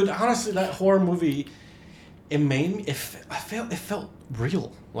 Dude, honestly, that horror movie, it made me, it felt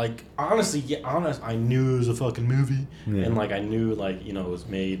real. Like, honestly, I knew it was a fucking movie. Yeah. And, like, I knew, like, it was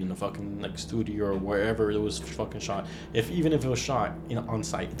made in a fucking, like, studio or wherever it was fucking shot. Even if it was shot, on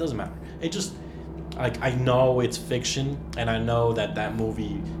site, it doesn't matter. It just, like, I know it's fiction, and I know that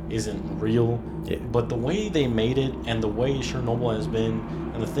movie isn't real. Yeah. But the way they made it, and the way Chernobyl has been,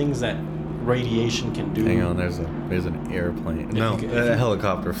 and the things that radiation can do. Hang on, there's an airplane. A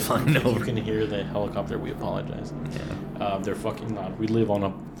helicopter flying over. If you can hear the helicopter, we apologize. Yeah. They're fucking not. We live on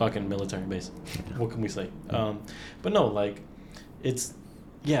a fucking military base. What can we say? But no, like, it's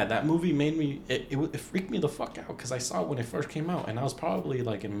yeah, that movie made me it freaked me the fuck out because I saw it when it first came out, and I was probably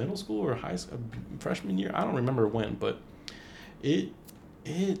like in middle school or high school, freshman year. I don't remember when, but it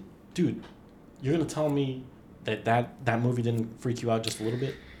dude, you're gonna tell me that movie didn't freak you out just a little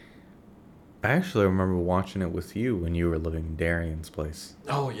bit? I actually remember watching it with you when you were living in Darian's place.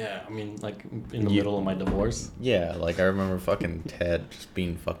 Oh yeah, I mean like in the middle of my divorce. Yeah, like I remember fucking Ted just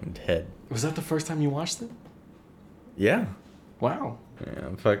being fucking Ted. Was that the first time you watched it? Yeah. Wow.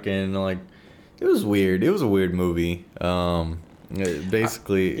 Yeah, fucking like it was weird. It was a weird movie.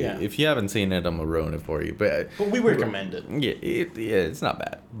 Basically, if you haven't seen it, I'm gonna ruin it for you. But we recommend it. Yeah, it's not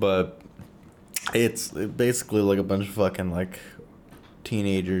bad, but it's basically like a bunch of fucking like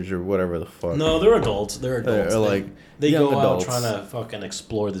teenagers or whatever the fuck. No, they're adults. They're adults. Like they go adults. out trying to fucking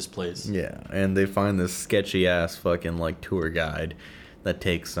explore this place. Yeah, and they find this sketchy ass fucking like tour guide that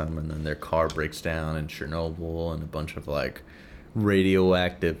takes them, and then their car breaks down in Chernobyl, and a bunch of like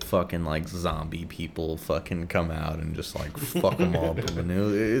radioactive fucking like zombie people fucking come out and just like fuck them up. And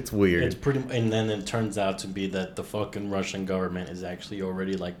it's weird. It's pretty, and then it turns out to be that the fucking Russian government is actually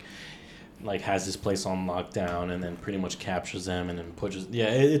already like has this place on lockdown, and then pretty much captures them and then pushes. Yeah,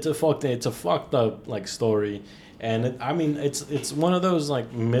 it's a fucked up like story, and I mean it's one of those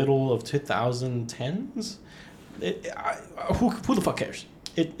like middle of 2010s. Who the fuck cares?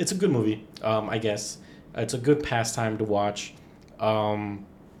 It's a good movie. I guess it's a good pastime to watch.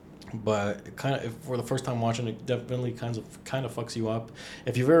 But kind of for the first time watching it, definitely kind of fucks you up.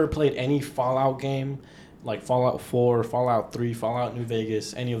 If you've ever played any Fallout game, like Fallout 4, Fallout 3, Fallout New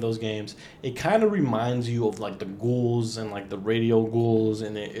Vegas, any of those games, it kind of reminds you of like the ghouls and like the radio ghouls,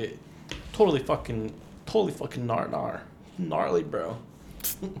 and it totally fucking gnarly, bro.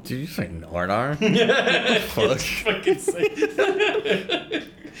 Did you say Narnar? Yeah, it's fucking sick.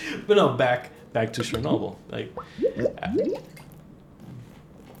 But no, back to Chernobyl. Like,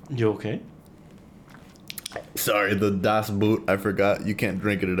 you okay? Sorry, the Das Boot. I forgot you can't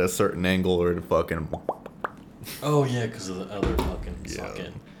drink it at a certain angle or the fucking. Oh yeah, because of the other fucking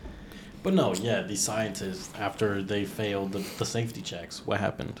sucking. But no, yeah, these scientists, after they failed the safety checks, what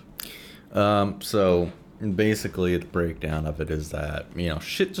happened? So basically the breakdown of it is that,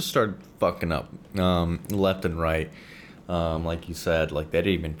 shit just started fucking up, left and right. Like you said, like they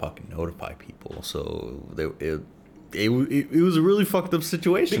didn't even fucking notify people, so it was a really fucked up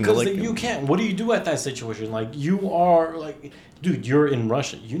situation. Because you can't. What do you do at that situation? Like, you are like, dude, you're in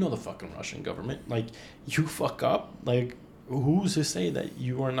Russia. You know the fucking Russian government. Like, you fuck up. Like, who's to say that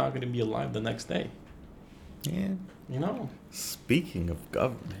you are not going to be alive the next day? Yeah. You know. Speaking of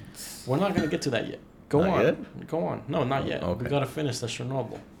governments, we're not going to get to that yet. Go on. Yet? Go on. No, not yet. Okay. We got to finish the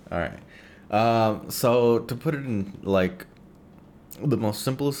Chernobyl. All right. So to put it in like the most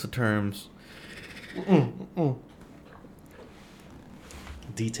simplest of terms.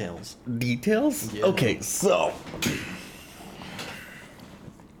 Details? Yeah. Okay, so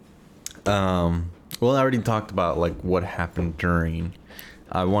well, I already talked about like what happened during.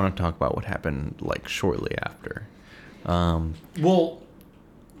 I want to talk about what happened like shortly after. Well,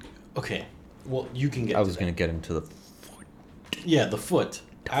 okay. Well, you can get. I was gonna get into the foot. Yeah, the foot.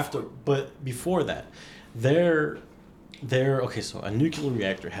 After, but before that, okay. So a nuclear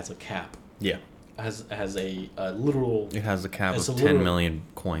reactor has a cap. Yeah. Has a literal. It has a cap of 10 million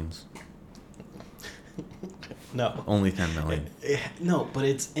coins. No. Only 10 million. No, but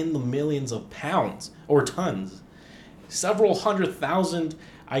it's in the millions of pounds or tons. Several 100,000.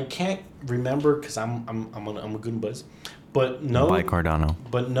 I can't remember because I'm a good buzz. But no. By Cardano.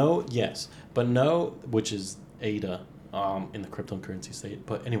 But no, yes. But no, which is ADA. In the cryptocurrency state,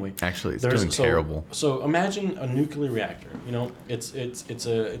 but anyway, actually, it's doing terrible. So imagine a nuclear reactor. It's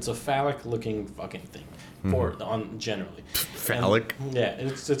a phallic looking fucking thing, generally. Phallic. Yeah,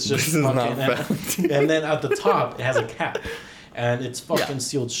 it's just fucking, not phallic. And then at the top it has a cap, and it's fucking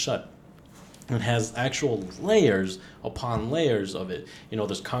sealed shut. It has actual layers upon layers of it.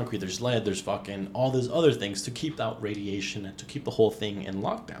 There's concrete, there's lead, there's fucking all these other things to keep out radiation and to keep the whole thing in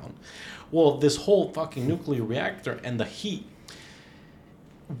lockdown. Well, this whole fucking nuclear reactor and the heat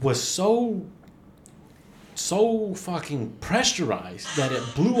was so fucking pressurized that it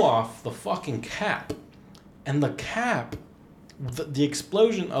blew off the fucking cap. And the cap, the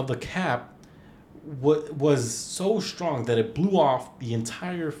explosion of the cap was so strong that it blew off the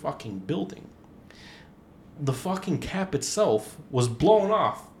entire fucking building. The fucking cap itself was blown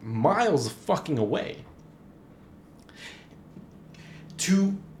off miles fucking away.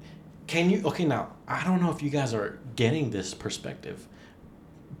 Okay, now, I don't know if you guys are getting this perspective,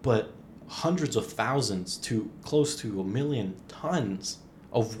 but hundreds of thousands to close to 1 million tons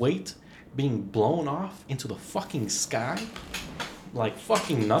of weight being blown off into the fucking sky? like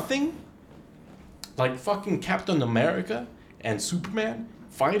fucking nothing. Like fucking Captain America and Superman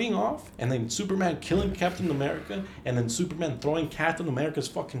fighting off, and then Superman killing Captain America, and then Superman throwing Captain America's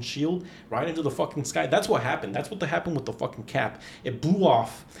fucking shield right into the fucking sky. That's what happened. That's what happened with the fucking cap. It blew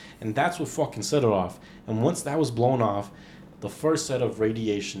off, and that's what fucking set it off. And once that was blown off, the first set of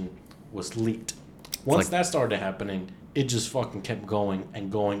radiation was leaked. Once that started happening, it just fucking kept going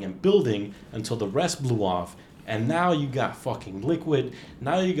and building until the rest blew off. And now you got fucking liquid.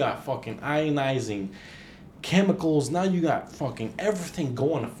 Now you got fucking ionizing chemicals. Now you got fucking everything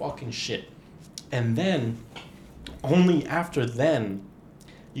going to fucking shit. And then, only after then,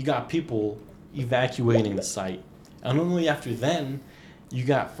 you got people evacuating the site. And only after then, you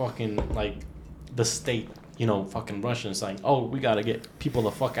got fucking, like, the state, you know, fucking Russians saying, oh, we gotta get people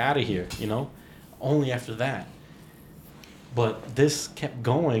the fuck out of here, you know? Only after that. But this kept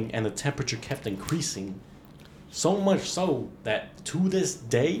going, and the temperature kept increasing. So much so that to this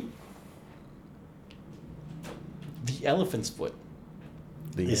day, the elephant's foot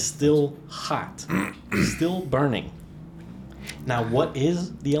is still hot, still burning. Now, what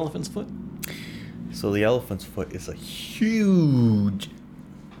is the elephant's foot? So the elephant's foot is a huge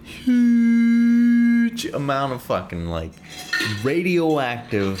amount of fucking like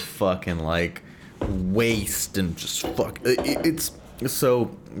radioactive fucking like waste and just fuck. It's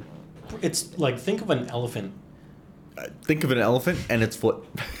so. It's like, think of an elephant. Think of an elephant and its foot.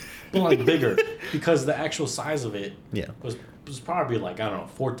 But like bigger, because the actual size of it yeah was probably like, I don't know,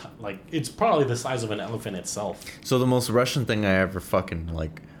 4 times. Like, it's probably the size of an elephant itself. So the most Russian thing I ever fucking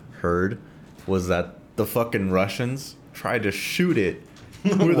like heard was that the fucking Russians tried to shoot it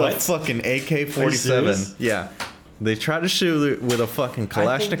with a fucking AK-47. Yeah. They tried to shoot it with a fucking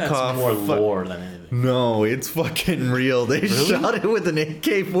Kalashnikov. I think that's more lore than anything. No, it's fucking real. They shot it with an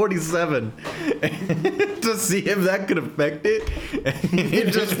AK-47 to see if that could affect it. And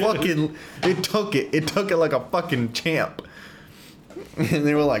it just fucking, it took it. It took it like a fucking champ. And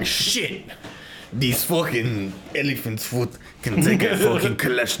they were like, shit, these fucking elephant's foot can take a fucking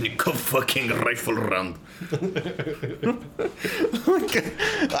Kalashnikov fucking rifle round.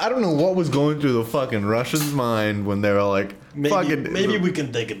 I don't know what was going through the fucking Russians' mind when they were like, maybe we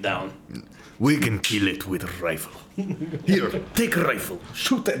can take it down. We can kill it with a rifle. Here, take a rifle.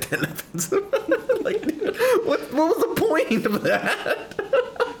 Shoot that elephant. Like, what was the point of that?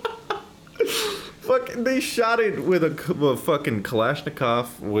 They shot it with a fucking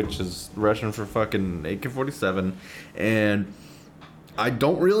Kalashnikov, which is Russian for fucking AK-47, and I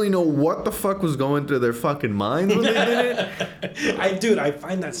don't really know what the fuck was going through their fucking minds when they did it. I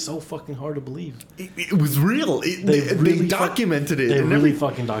find that so fucking hard to believe. It was real. They documented it. They really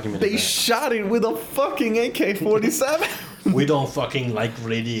fucking documented it. They shot it with a fucking AK-47. We don't fucking like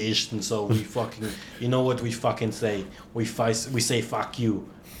radiation, so we fucking, you know what we fucking say? We say fuck you.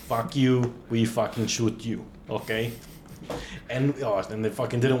 Fuck you, we fucking shoot you, okay? And they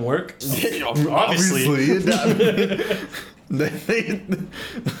fucking didn't work? Obviously. I don't know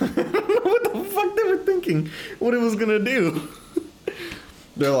what the fuck they were thinking, what it was gonna do.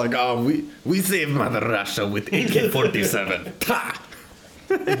 They're like, oh, we saved Mother Russia with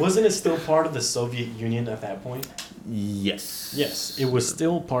AK-47. Wasn't it still part of the Soviet Union at that point? Yes. Yes, it was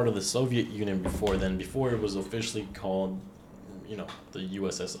still part of the Soviet Union before then, before it was officially called, you know, the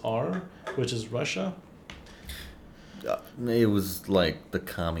USSR, which is Russia. It was like the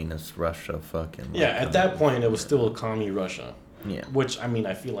communist Russia fucking. Yeah, at that point it was still a commie Russia. Yeah. Which, I mean,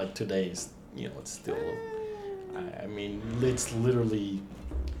 I feel like today is, you know, it's still, I mean, it's literally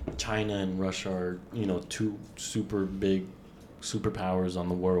China and Russia are, you know, two super big superpowers on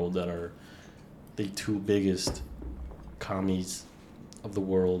the world that are the two biggest commies of the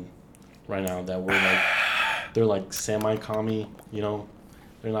world right now, that we're like, they're like semi-commie, you know,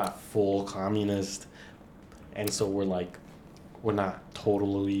 they're not full communist, and so we're not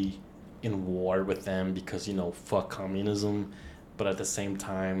totally in war with them because, you know, fuck communism, but at the same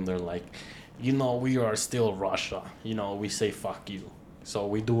time they're like, you know, we are still Russia, you know, we say fuck you, so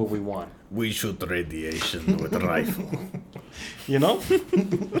we do what we want. We shoot radiation with a rifle. You know?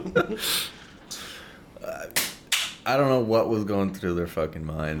 I don't know what was going through their fucking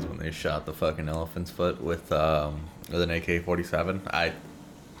minds when they shot the fucking elephant's foot with an AK-47. I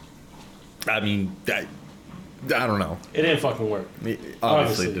mean, I don't know. It didn't fucking work.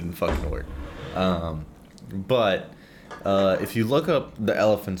 Obviously, it didn't fucking work. But if you look up the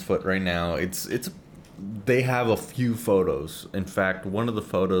elephant's foot right now, they have a few photos. In fact, one of the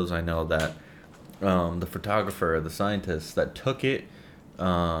photos I know that the photographer, the scientist that took it,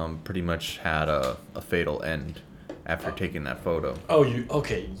 pretty much had a fatal end after taking that photo. Oh,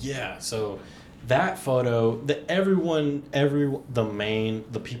 okay, yeah. So that photo, the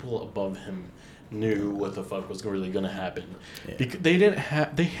people above him knew what the fuck was really gonna happen, because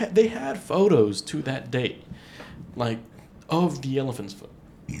they had photos to that date, like of the elephant's foot.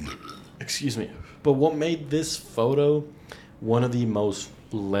 Excuse me. But what made this photo one of the most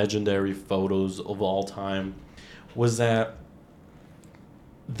legendary photos of all time was that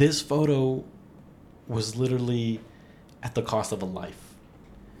this photo was literally at the cost of a life.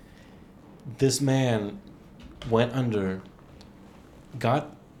 This man went under,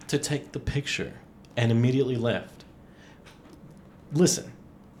 got to take the picture, and immediately left. Listen,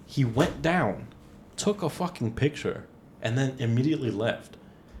 he went down, took a fucking picture, and then immediately left.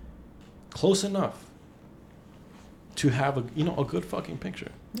 Close enough to have a good fucking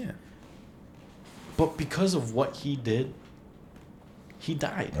picture. Yeah. But because of what he did, he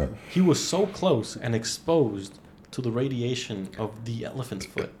died. He was so close and exposed to the radiation of the elephant's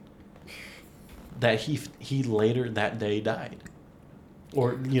foot that he later that day died.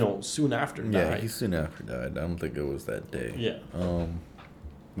 Or, soon after died. Yeah, he soon after died. I don't think it was that day. Yeah.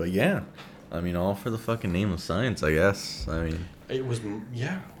 But yeah. I mean, all for the fucking name of science, I guess. I mean... It was,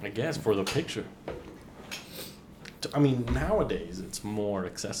 I guess, for the picture. I mean, nowadays, it's more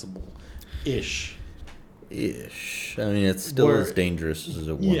accessible-ish. Ish. I mean, it's still as dangerous as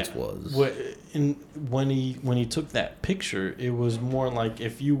it once was. When he took that picture, it was more like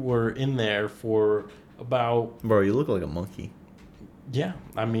if you were in there for about... Bro, you look like a monkey. Yeah,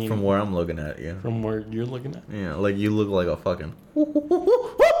 I mean... From where I'm looking at, yeah. From where you're looking at? Yeah, like you look like a fucking...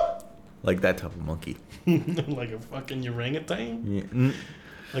 Like that type of monkey. Like a fucking orangutan? Yeah.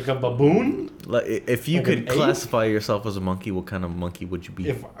 Like a baboon? Like if you could classify yourself as a monkey, what kind of monkey would you be?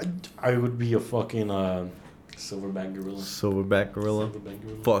 If I would be a fucking silverback gorilla. Silverback gorilla?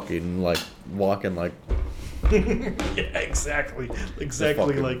 Fucking like walking like... Yeah, exactly like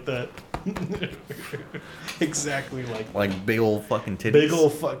that. Exactly like that. Like big old fucking titties. Big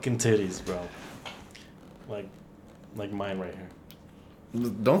old fucking titties, bro. Like mine right here.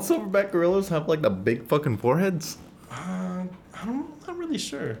 Don't silverback gorillas have like the big fucking foreheads? I'm not really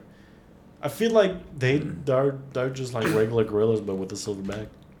sure. I feel like they're just like regular gorillas, but with a silverback.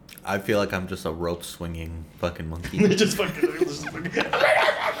 I feel like I'm just a rope swinging fucking monkey. They're just fucking.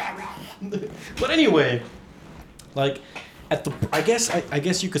 But anyway, like I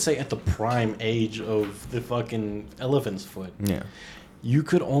guess you could say at the prime age of the fucking elephant's foot. Yeah. You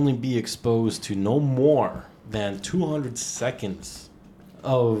could only be exposed to no more than 200 seconds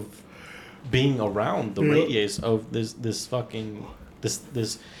of being around the radius of this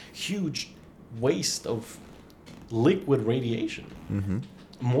huge waste of liquid radiation. Mm-hmm.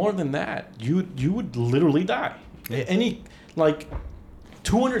 More than that, you would literally die.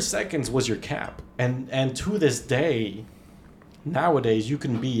 200 seconds was your cap, and to this day, nowadays you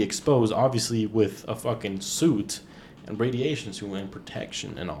can be exposed obviously with a fucking suit and radiation suit and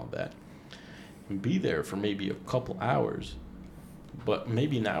protection and all that, and be there for maybe a couple hours. But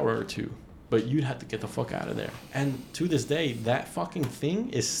maybe an hour or two. But you'd have to get the fuck out of there. And to this day, that fucking thing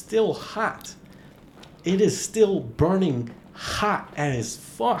is still hot. It is still burning hot as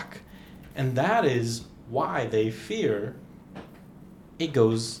fuck. And that is why they fear it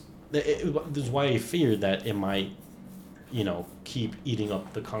goes... This is why they fear that it might, keep eating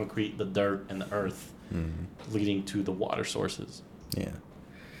up the concrete, the dirt, and the earth, leading to the water sources. Yeah.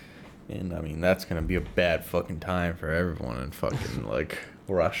 And, I mean, that's going to be a bad fucking time for everyone in fucking, like,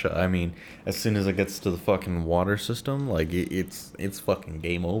 Russia. I mean, as soon as it gets to the fucking water system, like, it's fucking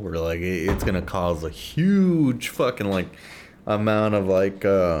game over. Like, it's going to cause a huge fucking, like, amount of, like,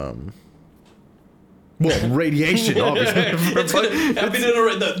 radiation, obviously.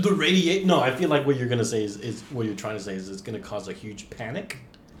 The radiation... No, I feel like what you're going to say is... What you're trying to say is it's going to cause a huge panic?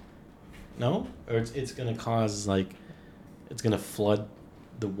 No? Or it's going to cause, like... It's going to flood...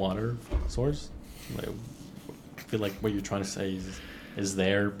 the water source. I feel like what you're trying to say is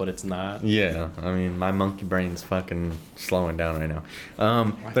there, but it's not. Yeah, I mean, my monkey brain's fucking slowing down right now.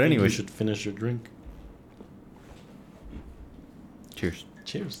 But anyway, you should finish your drink. Cheers.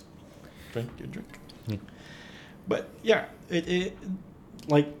 Cheers. Drink your drink. Yeah. But yeah, it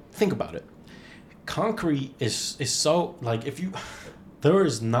like think about it. Concrete is so like if you there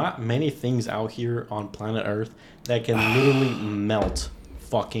is not many things out here on planet Earth that can literally melt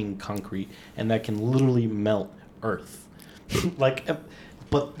fucking concrete and that can literally melt Earth. Like,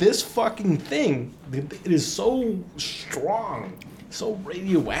 but this fucking thing, it is so strong, so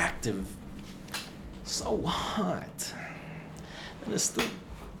radioactive, so hot, and it's still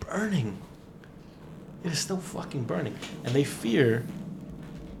burning. It is still fucking burning, and they fear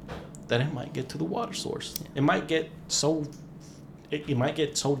that it might get to the water source. It might get so, it might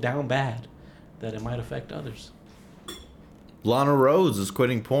get so down bad that it might affect others. Lana Rhoades is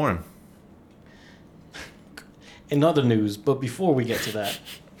quitting porn. In other news, but before we get to that,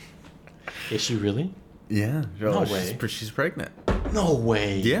 is she really? Yeah. No way. She's pregnant. No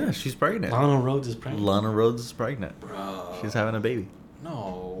way. Yeah, she's pregnant. Lana Rhoades is pregnant. Lana Rhoades is pregnant. Bro. She's having a baby.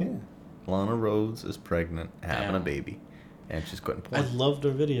 No. Yeah. Lana Rhoades is pregnant, having a Damn. baby, and she's quitting I porn. loved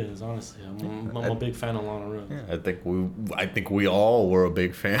her videos, honestly. I'm a big fan of Lana Rhoades. Yeah, I think we all were a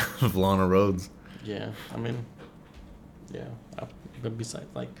big fan of Lana Rhoades. Yeah, I mean, yeah. But besides,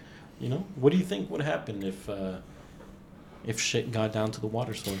 like, you know, what do you think would happen if shit got down to the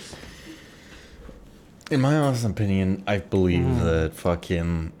water source? In my honest opinion, I believe that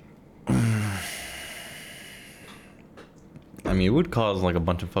fucking. I mean, it would cause like a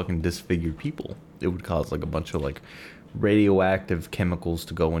bunch of fucking disfigured people. It would cause like a bunch of like radioactive chemicals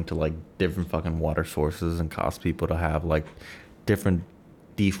to go into like different fucking water sources and cause people to have like different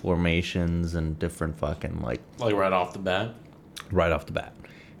deformations and different fucking like right off the bat. Right off the bat,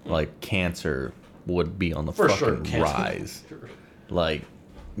 like cancer would be on the For fucking sure, rise. Like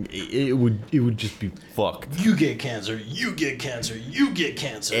it would just be fucked. You get cancer. You get cancer. You get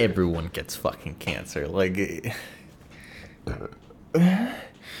cancer. Everyone gets fucking cancer. Like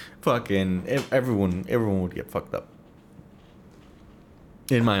fucking everyone would get fucked up.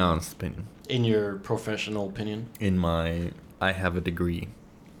 In my honest opinion. In your professional opinion. In my I have a degree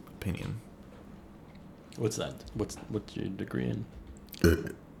opinion. What's that? What's your degree in?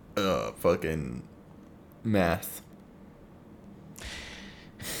 Fucking math.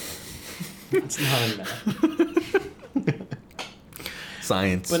 It's not in math.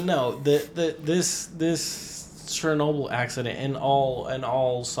 Science. But no, this Chernobyl accident and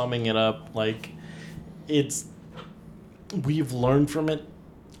all summing it up, like, we've learned from it,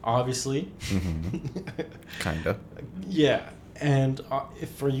 obviously. Kinda. Yeah. And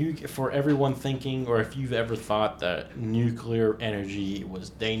for everyone thinking, or if you've ever thought that nuclear energy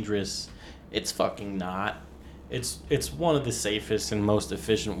was dangerous, it's fucking not. It's one of the safest and most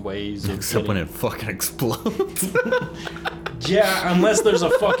efficient ways. Except when it fucking explodes. Yeah, unless there's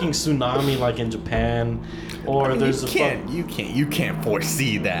a fucking tsunami like in Japan, or there's you can't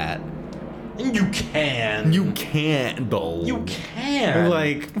foresee that. You can. You can't though. You can.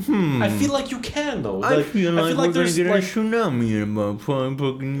 Like, I feel like you can though. I feel like we're gonna get a like, tsunami in about 5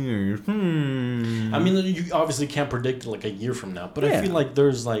 fucking years. I mean, you obviously can't predict like a year from now, but I feel like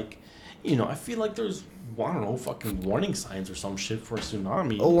there's like, I feel like there's, I don't know, fucking warning signs or some shit for a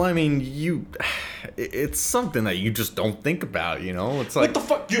tsunami. Oh, I mean, it's something that you just don't think about, It's like, what the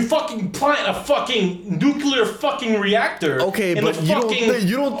fuck? You fucking plant a fucking nuclear fucking reactor. Okay, but you don't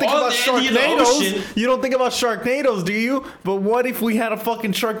think about Sharknadoes. You don't think about Sharknadoes, do you? But what if we had a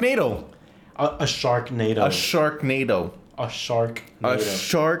fucking Sharknado? A Sharknado. A Sharknado. A Sharknado. A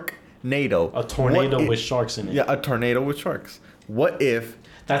Sharknado. A tornado with sharks in it. Yeah, a tornado with sharks. What if...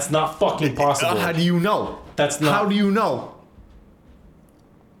 That's not fucking possible. How do you know? That's not... How do you know?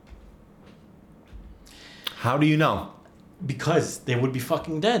 How do you know? Because they would be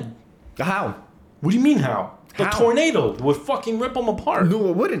fucking dead. How? What do you mean how? The How? tornado would fucking rip them apart. No,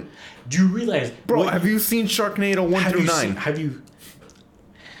 it wouldn't. Do you realize... Bro, have you seen Sharknado 1 through 9?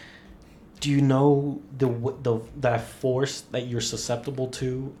 Do you know that force that you're susceptible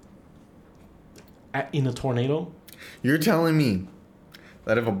to in a tornado? You're telling me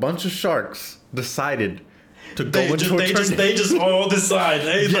that if a bunch of sharks decided to go into a tornado... They just all decide,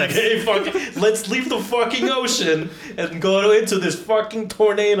 hey, Yes. like, hey, fuck, let's leave the fucking ocean and go into this fucking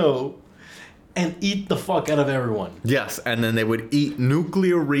tornado and eat the fuck out of everyone. Yes, and then they would eat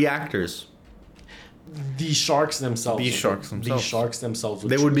nuclear reactors. These sharks themselves.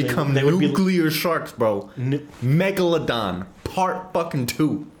 They would become nuclear sharks, bro. Megalodon, part fucking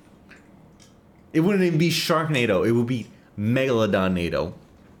 2. It wouldn't even be Sharknado. It would be Megalodon-nado.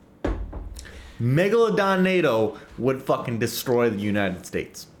 Megalodon-nado would fucking destroy the United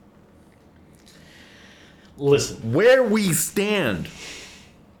States. Listen. Where we stand.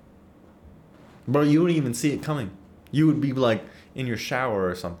 Bro, you wouldn't even see it coming. You would be like in your shower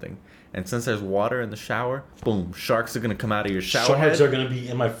or something. And since there's water in the shower, boom, sharks are going to come out of your shower Sharks head. are going to be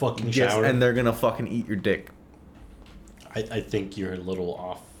in my fucking shower. Yes, and they're going to fucking eat your dick. I think you're a little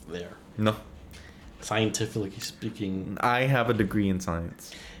off there. No. Scientifically speaking. I have a degree in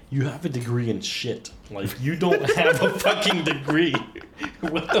science. You have a degree in shit. Like, you don't have a fucking degree.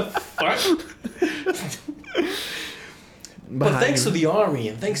 What the fuck? But thanks to the Army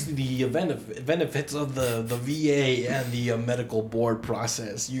and thanks to the benefits of the VA and the medical board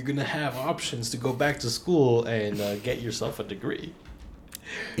process, you're going to have options to go back to school and get yourself a degree.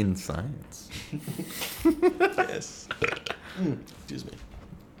 In science. Yes. Excuse me.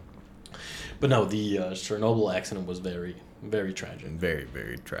 But no, the Chernobyl accident was very, very tragic. Very,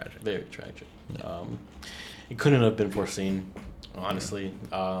 very tragic. Very tragic. Yeah. It couldn't have been foreseen, honestly.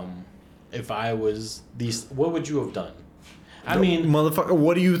 If I was these, what would you have done? I mean, motherfucker,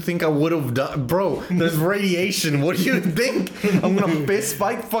 what do you think I would have done, bro? There's radiation. What do you think? I'm gonna fist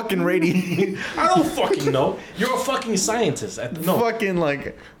fight fucking radiation. I don't fucking know. You're a fucking scientist. No. Fucking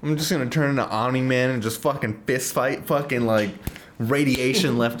like, I'm just gonna turn into Omni Man and just fucking fist fight fucking like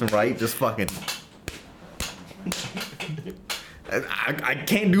radiation left and right. Just fucking. I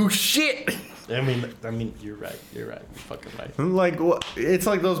can't do shit. I mean, you're right. You're fucking right. Like, it's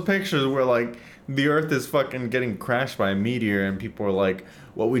like those pictures where like the Earth is fucking getting crashed by a meteor, and people are like,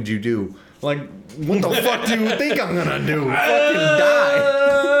 "What would you do?" Like, what the fuck do you think I'm gonna do? Fucking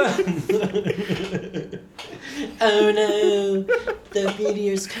die? Oh no, the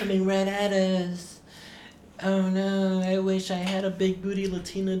meteor's coming right at us. Oh no, I wish I had a big booty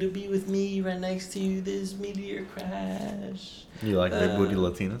Latina to be with me right next to this meteor crash. You like big booty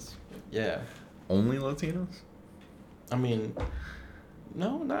Latinas? Yeah. Only Latinas? I mean,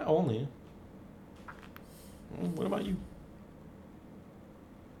 no, not only. What about you?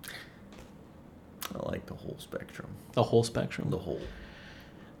 I like the whole spectrum. The whole spectrum? The whole.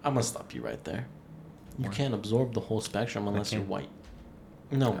 I'm going to stop you right there. You can't absorb the whole spectrum unless you're white.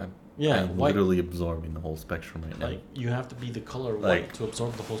 No. I'm white. literally absorbing the whole spectrum right now. Like, you have to be the color white to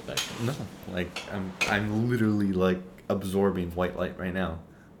absorb the whole spectrum. No. Like, I'm literally, like, absorbing white light right now.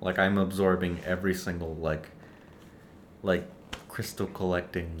 Like, I'm absorbing every single, like crystal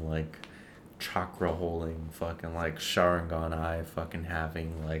collecting, like, chakra holding, fucking, like, Sharingan eye fucking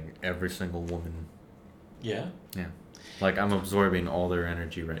having, like, every single woman. Yeah? Yeah. Like, I'm absorbing all their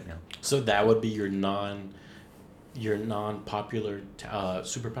energy right now. So that would be your non-popular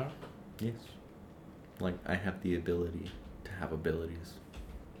superpower? Yes. Like, I have the ability to have abilities.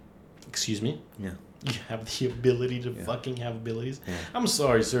 Excuse me? Yeah. You have the ability to fucking have abilities? Yeah. I'm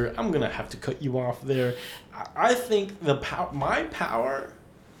sorry, sir. I'm going to have to cut you off there. I think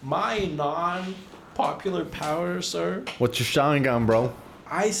my non-popular power, sir. What's your Sharingan, bro?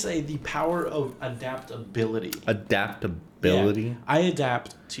 I say the power of adaptability. Adaptability? Yeah, I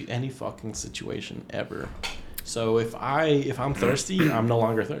adapt to any fucking situation ever. So if I'm thirsty, I'm no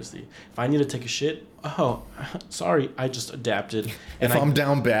longer thirsty. If I need to take a shit, oh, sorry, I just adapted. And if I'm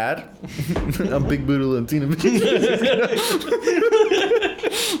down bad, I'm big booty Latina.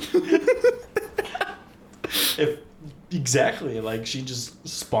 Exactly, like she just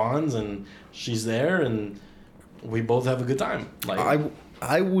spawns and she's there and we both have a good time. Like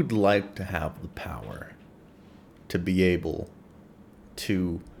I would like to have the power to be able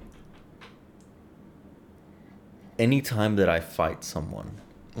to, anytime that I fight someone,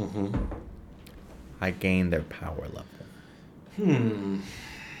 I gain their power level.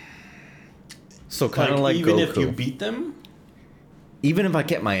 So kind of like even Goku. if you beat them? Even if I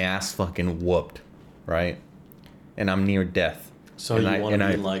get my ass fucking whooped, right? And I'm near death. So you want to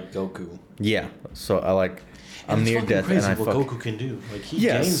be like Goku? Yeah. So I'm near death, crazy and what Goku can do. Like he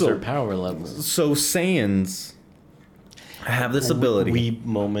gains their power levels. So Saiyans have this ability. Weeb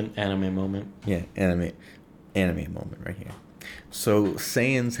moment, anime moment. Yeah, anime moment right here. So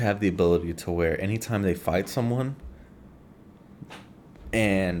Saiyans have the ability to where anytime they fight someone,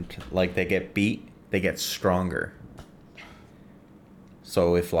 and like they get beat, they get stronger.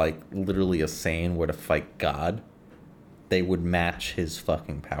 So if like literally a Saiyan were to fight God, they would match his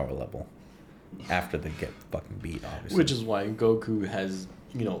fucking power level after they get fucking beat, obviously. Which is why Goku has,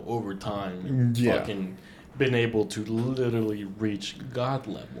 over time, fucking been able to literally reach God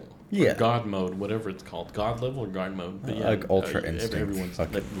level. Yeah. God mode, whatever it's called. God level or God mode. But like Ultra Instinct. Everyone's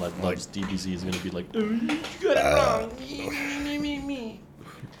that loves DBZ is going to be like, oh, you got it wrong. Me.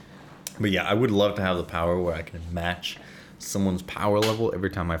 But yeah, I would love to have the power where I can match someone's power level every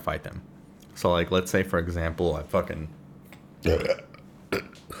time I fight them. So like, let's say for example, I fucking...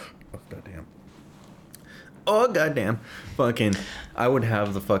 Oh goddamn. Fucking, I would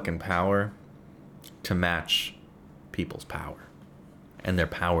have the fucking power to match people's power and their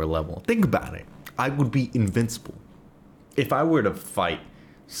power level. Think about it. I would be invincible. If I were to fight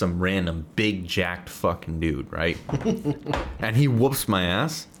some random big jacked fucking dude, right? And he whoops my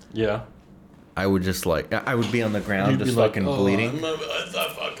ass. Yeah. I would just I would be on the ground just fucking bleeding.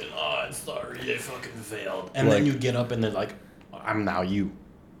 I'm sorry, I fucking failed. And then you get up and then I'm now you.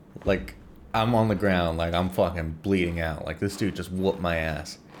 Like, I'm on the ground, like, I'm fucking bleeding out. Like, this dude just whooped my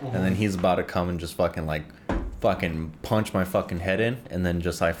ass. And then he's about to come and just fucking punch my fucking head in. And then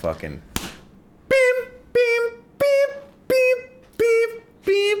just fucking... Beep, beep, beep, beep, beep, beep,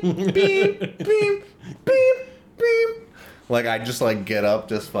 beep, beep, beep, beep. Like, I just, like, get up,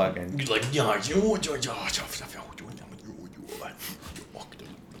 just fucking... You're like,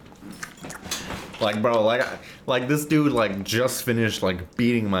 like, bro, like this dude, like, just finished, like,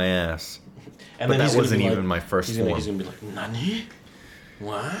 beating my ass. And but then that wasn't even my first he's form. He's gonna be like, Nani?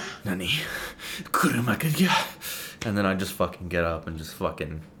 What? Nani? And then I just fucking get up and just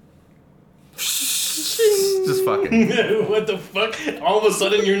fucking... just fucking... What the fuck? All of a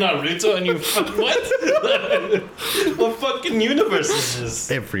sudden you're Naruto and you what? What fucking universe is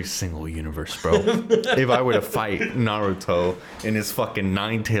this? Every single universe, bro. If I were to fight Naruto in his fucking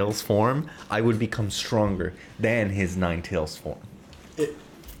Nine Tails form, I would become stronger than his Nine Tails form.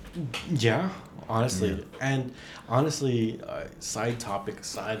 Yeah, honestly. And honestly, side topic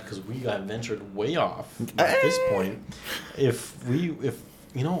aside, because we got ventured way off at this point. If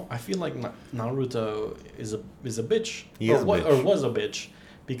you know, I feel like Naruto is a bitch. Or was a bitch.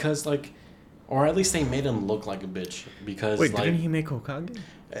 Because, like, or at least they made him look like a bitch. Because, wait, like, didn't he make Hokage?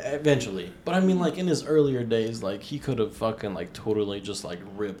 Eventually. But I mean, like, in his earlier days, like, he could have fucking, like, totally just, like,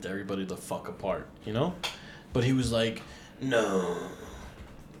 ripped everybody the fuck apart, you know? But he was like, no,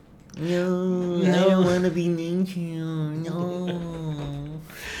 I don't want to be ninja. No.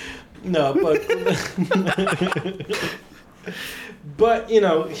 No, but... But, you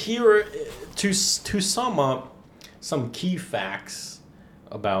know, here, to sum up some key facts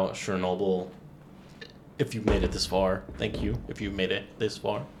about Chernobyl, if you've made it this far, thank you, if you've made it this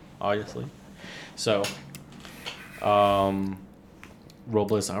far, obviously. So,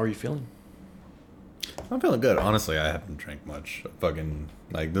 Robles, how are you feeling? I'm feeling good. Honestly, I haven't drank much. Fucking,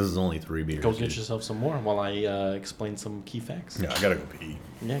 like, this is only 3 beers. Go get yourself some more while I explain some key facts. Yeah, I gotta go pee.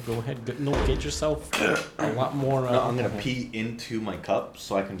 Yeah, go ahead. Get yourself a lot more. No, I'm going to pee into my cup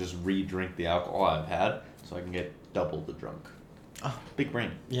so I can just re-drink the alcohol I've had so I can get double the drunk. Oh. Big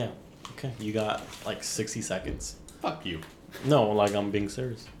brain. Yeah. Okay. You got like 60 seconds. Fuck you. No, like I'm being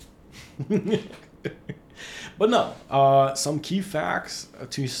serious. But no, some key facts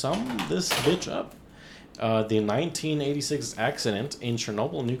to sum this bitch up. The 1986 accident in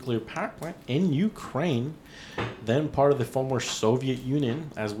Chernobyl nuclear power plant in Ukraine, then part of the former Soviet Union,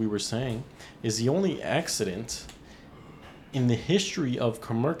 as we were saying, is the only accident in the history of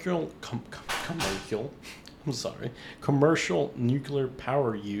commercial nuclear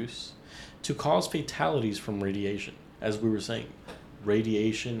power use to cause fatalities from radiation. As we were saying,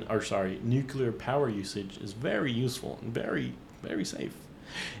 nuclear power usage is very useful and very, very safe.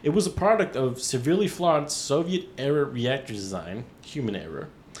 It was a product of severely flawed Soviet-era reactor design, human error,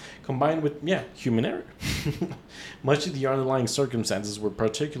 combined with, human error. Much of the underlying circumstances were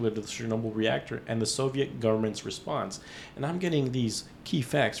particular to the Chernobyl reactor and the Soviet government's response. And I'm getting these key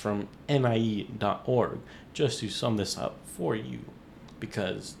facts from NIE.org just to sum this up for you,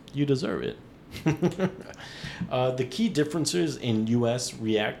 because you deserve it. The key differences in U.S.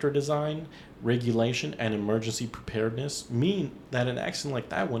 reactor design, regulation, and emergency preparedness mean that an accident like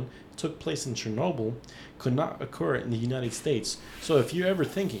that one took place in Chernobyl could not occur in the United States. So if you're ever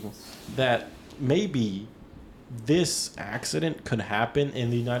thinking that maybe this accident could happen in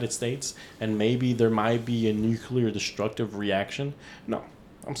the United States and maybe there might be a nuclear destructive reaction, no,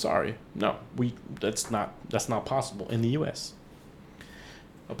 I'm sorry. No, that's not possible in the US.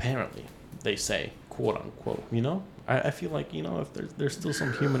 Apparently, they say, quote unquote, you know? I feel like, you know, if there's still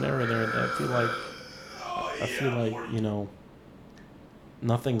some human error there, I feel like, you know,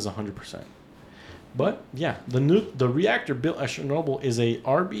 nothing's 100%. But yeah, the reactor built at Chernobyl is a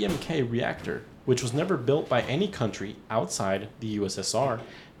RBMK reactor, which was never built by any country outside the USSR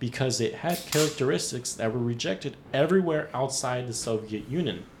because it had characteristics that were rejected everywhere outside the Soviet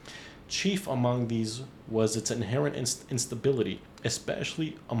Union. Chief among these was its inherent instability,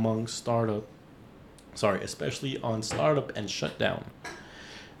 especially on startup and shutdown.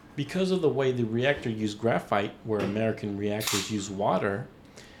 Because of the way the reactor used graphite, where American reactors use water,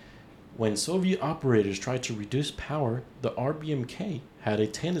 when Soviet operators tried to reduce power, the RBMK had a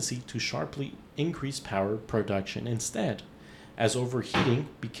tendency to sharply increase power production instead. As overheating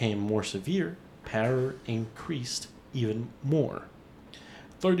became more severe, power increased even more.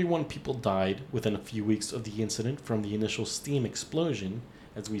 31 people died within a few weeks of the incident from the initial steam explosion,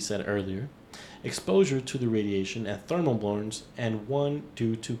 as we said earlier, exposure to the radiation and thermal burns, and one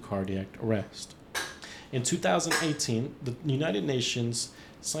due to cardiac arrest. In 2018, the United Nations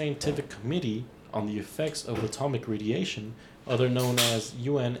Scientific Committee on the Effects of Atomic Radiation, other known as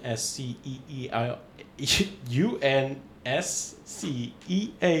UNSCEAR,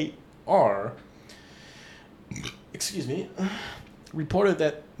 reported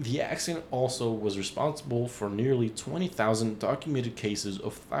that the accident also was responsible for nearly 20,000 documented cases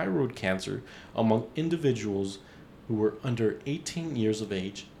of thyroid cancer among individuals who were under 18 years of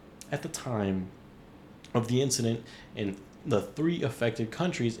age at the time of the incident in the 3 affected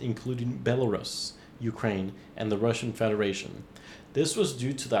countries, including Belarus, Ukraine, and the Russian Federation. This was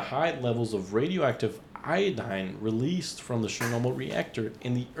due to the high levels of radioactive iodine released from the Chernobyl reactor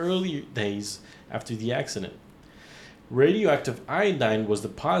in the early days after the accident. Radioactive iodine was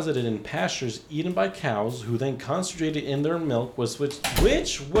deposited in pastures eaten by cows, who then concentrated in their milk, which was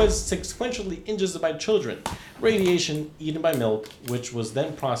sequentially ingested by children. Radiation eaten by milk, which was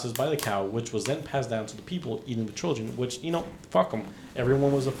then processed by the cow, which was then passed down to the people eating the children, which, fuck them.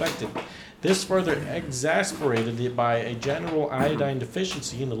 Everyone was affected. This further exacerbated by a general iodine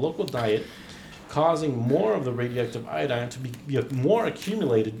deficiency in the local diet, causing more of the radioactive iodine to be more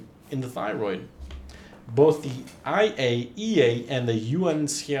accumulated in the thyroid. Both the IAEA and the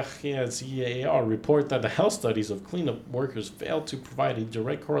UNCHR report that the health studies of cleanup workers failed to provide a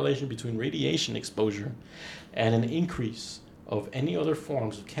direct correlation between radiation exposure and an increase of any other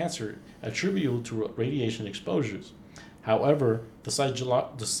forms of cancer attributable to radiation exposures. However, the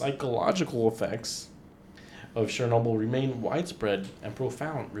psychological effects of Chernobyl remain widespread and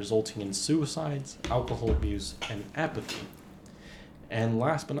profound, resulting in suicides, alcohol abuse, and apathy. And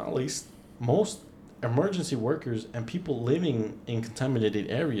last but not least, most emergency workers and people living in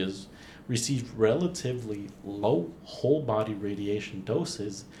contaminated areas received relatively low whole-body radiation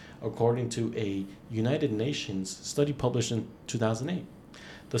doses, according to a United Nations study published in 2008.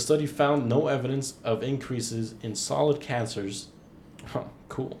 The study found no evidence of increases in solid cancers.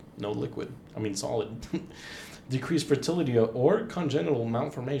 Cool. No liquid. Solid. Decreased fertility or congenital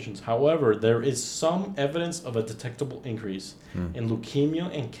malformations. However, there is some evidence of a detectable increase in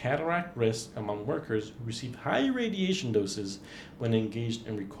leukemia and cataract risk among workers who receive high radiation doses when engaged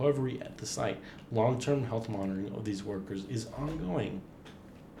in recovery at the site. Long-term health monitoring of these workers is ongoing.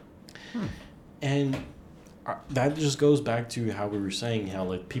 And that just goes back to how we were saying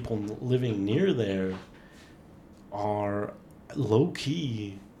how people living near there are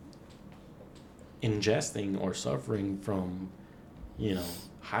low-key ingesting or suffering from,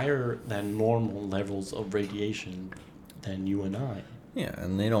 higher than normal levels of radiation than you and I. Yeah,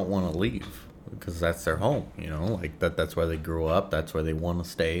 and they don't want to leave because that's their home, that's where they grew up, that's where they want to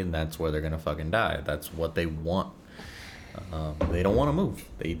stay, and that's where they're going to fucking die. That's what they want. They don't want to move.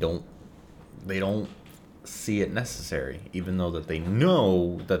 They don't see it necessary, even though that they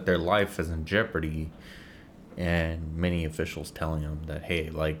know that their life is in jeopardy. And many officials telling them that,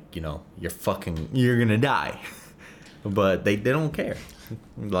 hey, you're gonna die. But they don't care.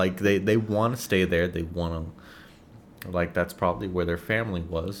 They want to stay there. They want to, that's probably where their family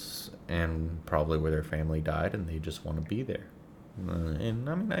was and probably where their family died, and they just want to be there. And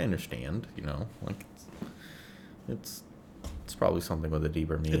I understand, it's probably something with a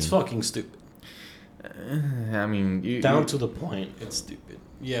deeper meaning. It's fucking stupid. Down to the point, it's stupid.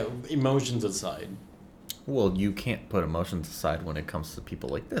 Yeah, emotions aside. Well, you can't put emotions aside when it comes to people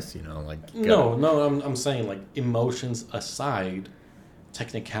like this, No, I'm saying, emotions aside,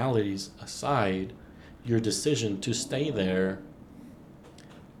 technicalities aside, your decision to stay there,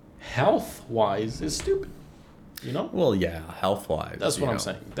 health-wise, is stupid. Well, yeah, health-wise. That's what I'm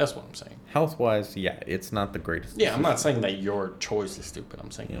saying. Health-wise, yeah, it's not the greatest. Yeah, I'm not saying that your choice is stupid.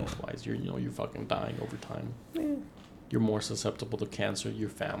 I'm saying health-wise, you're fucking dying over time. Yeah. You're more susceptible to cancer. Your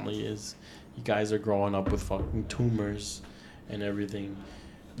family is. You guys are growing up with fucking tumors and everything.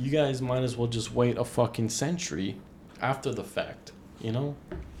 You guys might as well just wait a fucking century after the fact,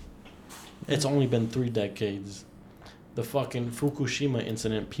 It's only been 3 decades. The fucking Fukushima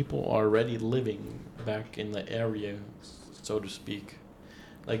incident, people are already living back in the area, so to speak.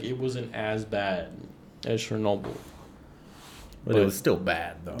 It wasn't as bad as Chernobyl. But it was still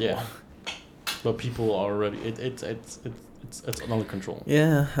bad, though. Yeah. But people are already... It's under control.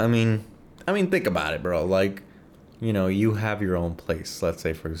 Yeah, think about it, bro. You have your own place. Let's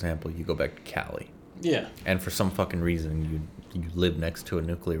say, for example, you go back to Cali. Yeah. And for some fucking reason, you live next to a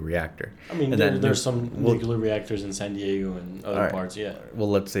nuclear reactor. There's some nuclear reactors in San Diego and other parts, yeah. Well,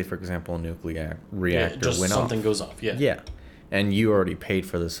 let's say, for example, a nuclear reactor just went off. Something goes off, yeah. Yeah. And you already paid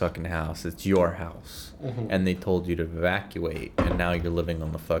for this fucking house. It's your house. Mm-hmm. And they told you to evacuate. And now you're living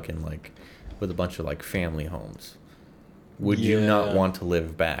on the fucking, with a bunch of, family homes. Would you not want to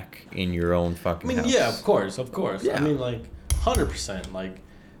live back in your own fucking house? Yeah, of course. Yeah. 100%.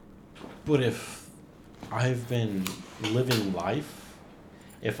 But if I've been living life,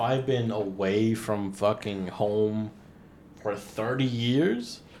 if I've been away from fucking home for 30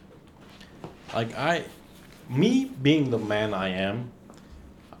 years, me being the man I am,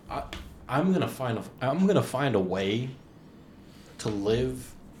 I'm gonna find a way to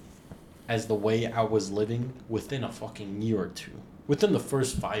live as the way I was living within a fucking year or two. Within the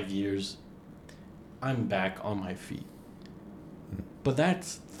first 5 years, I'm back on my feet. But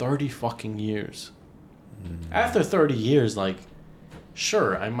that's 30 fucking years. After 30 years, like,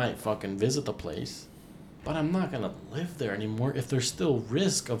 sure, I might fucking visit the place, but I'm not gonna live there anymore if there's still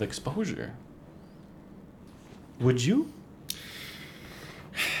risk of exposure. Would you?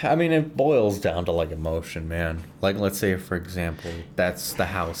 I mean, it boils down to, like, emotion, man. Like, let's say, for example, that's the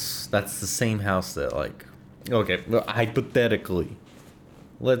house. That's the same house that, like... Okay, well, hypothetically.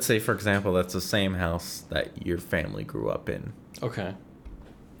 Let's say, for example, that's the same house that your family grew up in. Okay.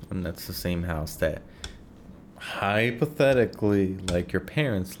 And that's the same house that, hypothetically, like, your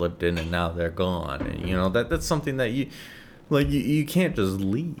parents lived in and now they're gone. And, you know, that's something that you... Like, you can't just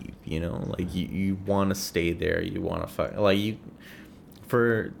leave, you know? Like, you want to stay there. You want to... Like, you...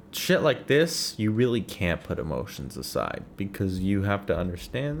 For shit like this, you really can't put emotions aside because you have to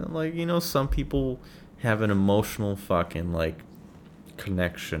understand that, like, you know, some people have an emotional fucking, like,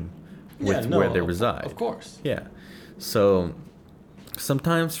 connection with where they reside. Of course. Yeah. So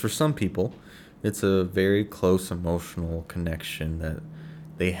sometimes for some people, it's a very close emotional connection that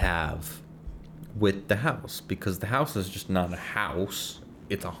they have with the house because the house is just not a house,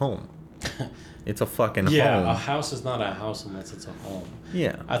 it's a home. It's a fucking home. Yeah, a house is not a house unless it's a home.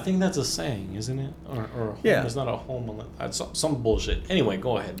 Yeah. I think that's a saying, isn't it? Or a home yeah. is not a home unless... That's some bullshit. Anyway,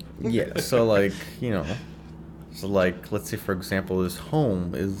 go ahead. Yeah, so, like, you know... So, like, let's say, for example, this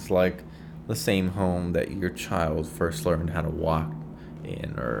home is, like, the same home that your child first learned how to walk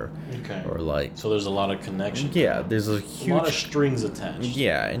in, or like... So there's a lot of connection. Yeah, there's a huge... A lot of strings attached.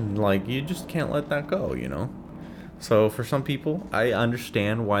 Yeah, and, like, you just can't let that go, you know? So, for some people, I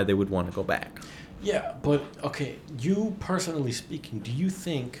understand why they would want to go back. Yeah, but, okay, you personally speaking, do you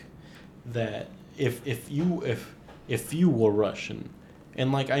think that if you were Russian,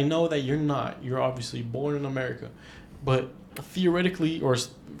 and, like, I know that you're obviously born in America, but theoretically or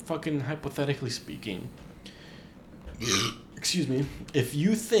fucking hypothetically speaking, excuse me, if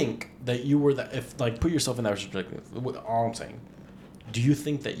you think that you were that, if, like, put yourself in that perspective, all I'm saying, do you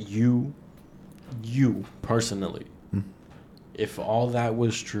think that you personally, if all that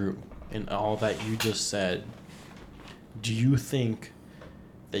was true and all that you just said, do you think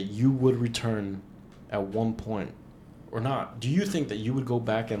that you would return at one point or not? Do you think that you would go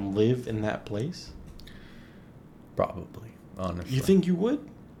back and live in that place? Probably, honestly. You think you would?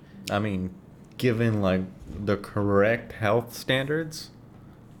 I mean, given, like, the correct health standards.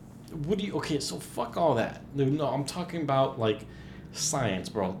 What do you... Okay, so fuck all that. No, I'm talking about, like, science,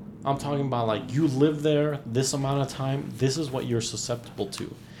 bro. I'm talking about, like, you live there this amount of time. This is what you're susceptible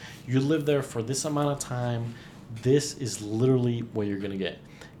to. You live there for this amount of time. This is literally what you're gonna get.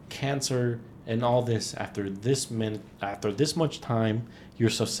 Cancer and all this after this much time, you're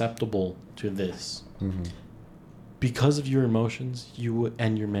susceptible to this. Mm-hmm. Because of your emotions, you would,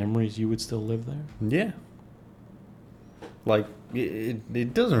 and your memories, you would still live there. Yeah. Like,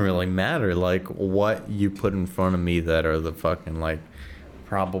 it doesn't really matter, like, what you put in front of me that are the fucking, like,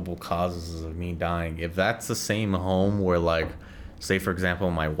 probable causes of me dying. If that's the same home where, like, say, for example,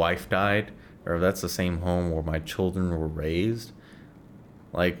 my wife died, or if that's the same home where my children were raised,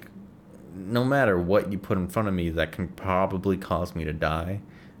 like, no matter what you put in front of me that can probably cause me to die,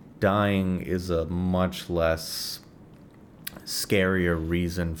 dying is a much less scarier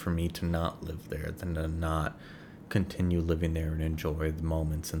reason for me to not live there than to not continue living there and enjoy the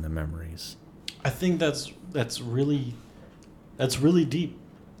moments and the memories. I think that's really deep.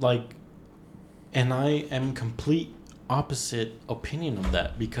 Like, and I am complete opposite opinion of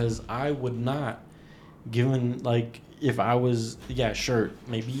that, because I would not, given, like, if I was, yeah, sure,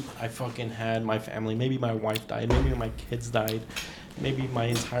 maybe I fucking had my family, maybe my wife died, maybe my kids died, maybe my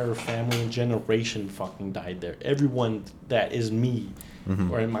entire family and generation fucking died there. Everyone that is me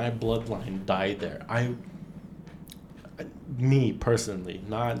or in my bloodline died there. Me personally,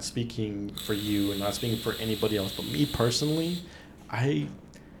 not speaking for you and not speaking for anybody else, but me personally, I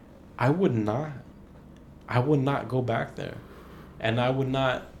would not go back there, and I would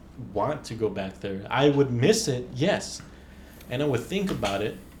not want to go back there. I would miss it, yes, and I would think about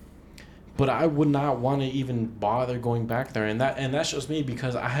it, but I would not want to even bother going back there. And that's just me,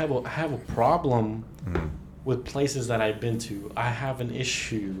 because I have a problem with places that I've been to. I have an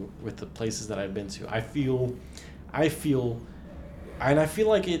issue with the places that I've been to. I feel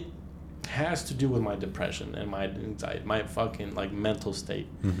like it has to do with my depression and my anxiety, my fucking, like, mental state,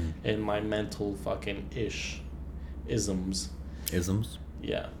 and my mental fucking isms. Isms?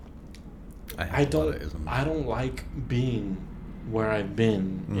 Yeah. I don't like being where I've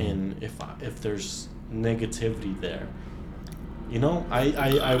been, and if there's negativity there. You know,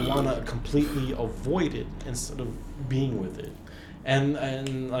 I want to completely avoid it instead of being with it.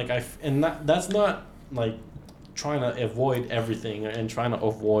 And like that's not like trying to avoid everything and trying to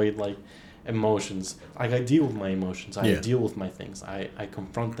avoid like emotions. Like I deal with my emotions. I deal with my things. I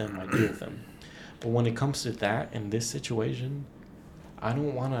confront them. I deal with them. But when it comes to that in this situation, I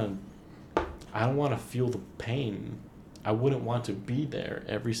don't want to feel the pain. I wouldn't want to be there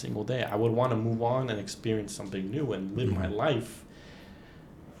every single day. I would want to move on and experience something new and live my life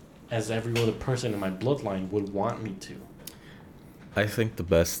as every other person in my bloodline would want me to. I think the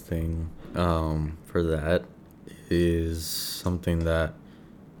best thing for that is something that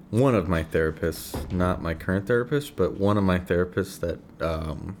one of my therapists, not my current therapist, but one of my therapists that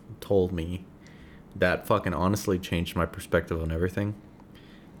told me that fucking honestly changed my perspective on everything,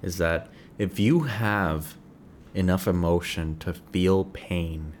 is that if you have enough emotion to feel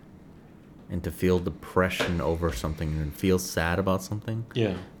pain and to feel depression over something and feel sad about something,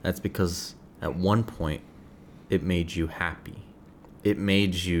 that's because at one point it made you happy. It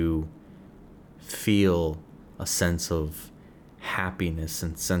made you feel a sense of happiness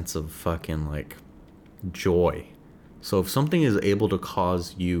and sense of fucking like joy. So if something is able to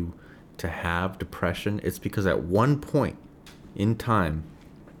cause you to have depression, it's because at one point in time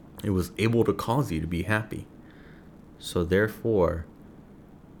it was able to cause you to be happy. So therefore,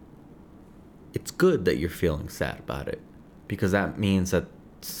 it's good that you're feeling sad about it, because that means that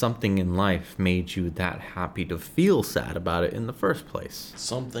something in life made you that happy to feel sad about it in the first place.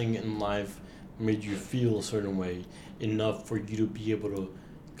 Something in life made you feel a certain way enough for you to be able to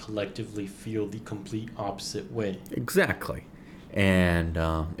collectively feel the complete opposite way. Exactly. And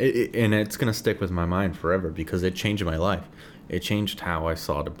it's going to stick with my mind forever because it changed my life. It changed how I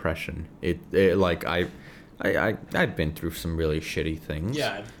saw depression. I'd been through some really shitty things.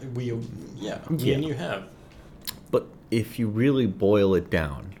 Me and you have. But if you really boil it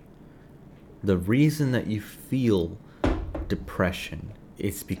down, the reason that you feel depression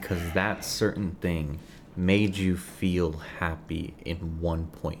is because that certain thing made you feel happy in one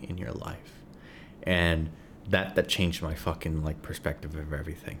point in your life. And that changed my fucking like perspective of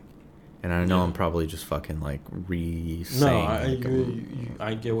everything. And I know I'm probably just fucking like saying.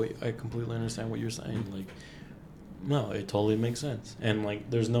 I get what I completely understand what you're saying. Like, no, it totally makes sense. And like,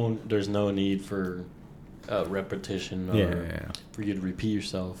 there's no need for repetition or for you to repeat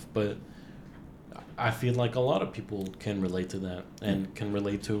yourself. But I feel like a lot of people can relate to that and can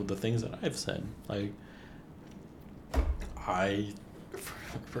relate to the things that I've said. Like,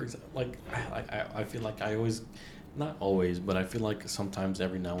 for example, like I feel like I always. Not always, but I feel like sometimes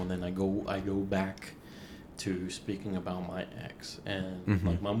every now and then I go back to speaking about my ex and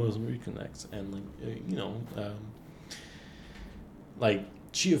like my Muslim Rican ex, and like like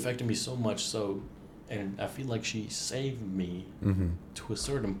she affected me so much so, and I feel like she saved me to a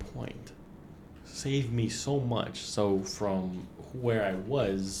certain point, saved me so much so from where I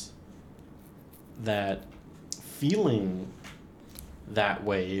was, that feeling that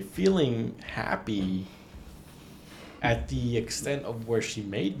way, feeling happy at the extent of where she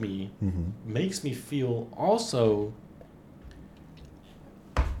made me, makes me feel also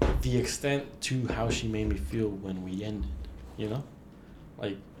the extent to how she made me feel when we ended, you know?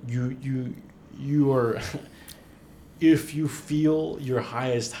 Like, you are, if you feel your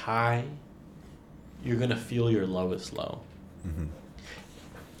highest high, you're gonna feel your lowest low.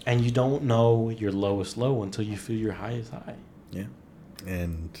 And you don't know your lowest low until you feel your highest high. Yeah.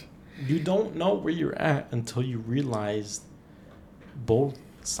 And you don't know where you're at until you realize both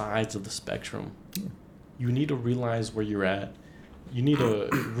sides of the spectrum. Yeah. You need to realize where you're at. You need to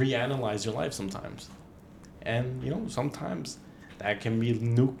reanalyze your life sometimes. And, sometimes that can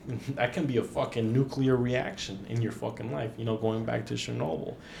be a fucking nuclear reaction in your fucking life. Going back to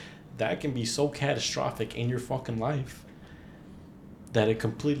Chernobyl. That can be so catastrophic in your fucking life that it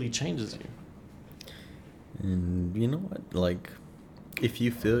completely changes you. And you know what? Like, if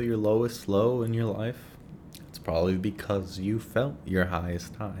you feel your lowest low in your life, it's probably because you felt your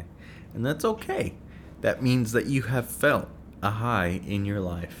highest high. And that's okay. That means that you have felt a high in your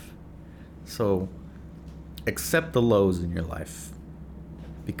life. So, accept the lows in your life,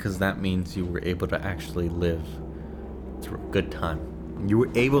 because that means you were able to actually live through a good time. You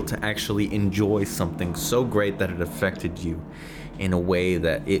were able to actually enjoy something so great that it affected you in a way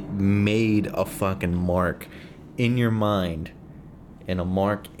that it made a fucking mark in your mind and a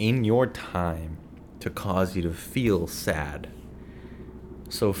mark in your time to cause you to feel sad.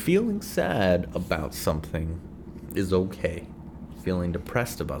 So feeling sad about something is okay. Feeling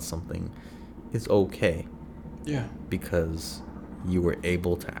depressed about something is okay. Yeah. Because you were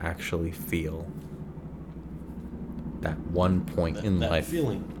able to actually feel that one point in that life.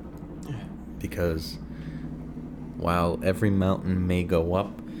 Feeling. Yeah. Because while every mountain may go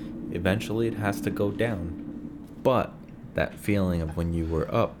up, eventually it has to go down. But that feeling of when you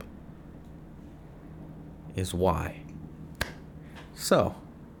were up is why. So,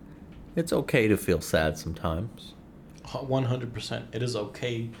 it's okay to feel sad sometimes. 100%. It is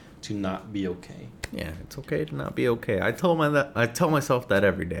okay to not be okay. Yeah, it's okay to not be okay. I tell myself that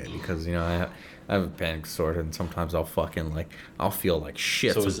every day because I have a panic disorder and sometimes I'll feel like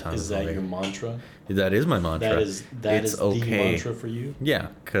shit. So sometimes is that your mantra? That is my mantra. That is the mantra for you. Yeah,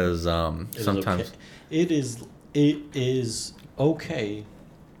 because sometimes it is okay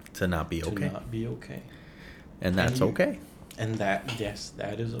to not be okay. To not be okay. And that's okay. And that is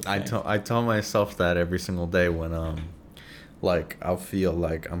okay. I tell myself that every single day when I'll feel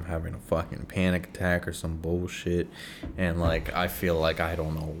like I'm having a fucking panic attack or some bullshit, and I feel like I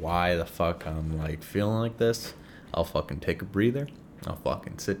don't know why the fuck I'm feeling like this. I'll fucking take a breather. I'll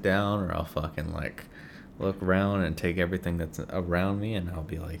fucking sit down, or I'll fucking look around and take everything that's around me, and I'll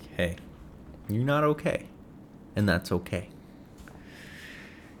be like, hey, you're not okay, and that's okay.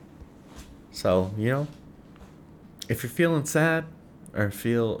 So if you're feeling sad, or if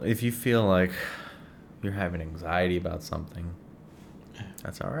you feel like you're having anxiety about something,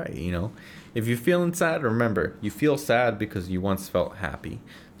 that's all right. If you're feeling sad, remember, you feel sad because you once felt happy.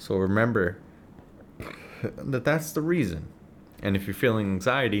 So remember that that's the reason. And if you're feeling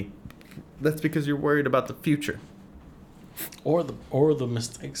anxiety, that's because you're worried about the future. Or the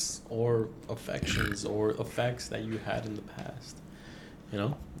mistakes or affections or effects that you had in the past.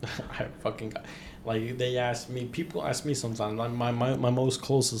 I fucking people ask me sometimes, my most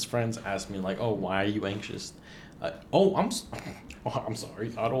closest friends ask me oh, why are you anxious? I'm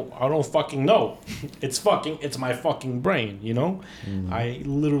sorry, I don't fucking know. It's my fucking brain, Mm-hmm. I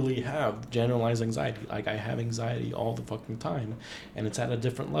literally have generalized anxiety. I have anxiety all the fucking time, and it's at a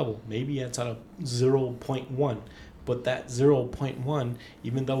different level. Maybe it's at a 0.1, but that 0.1,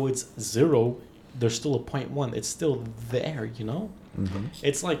 even though it's 0, there's still a 0.1. It's still there, Mm-hmm.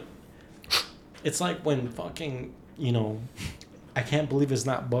 It's like when fucking, I can't believe it's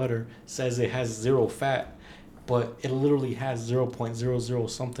not butter says it has 0 fat, but it literally has 0.00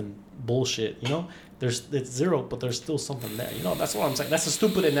 something bullshit, it's 0, but there's still something there, that's what I'm saying. That's a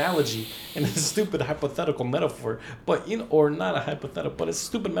stupid analogy and it's a stupid hypothetical metaphor, but or not a hypothetical, but it's a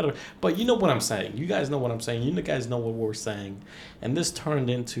stupid metaphor, but you know what I'm saying. You guys know what I'm saying. You guys know what we're saying. And this turned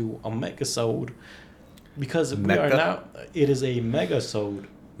into a megasode because it is a megasode.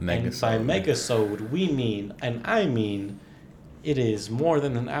 And by megasode, we mean, and I mean, it is more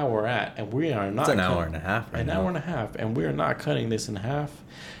than an hour and we are not. It's an hour and a half right now. An hour and a half, and we are not cutting this in half.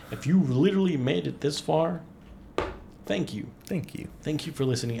 If you literally made it this far, thank you. Thank you. Thank you for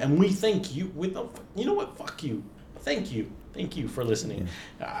listening. And we thank you you know what? Fuck you. Thank you. Thank you for listening.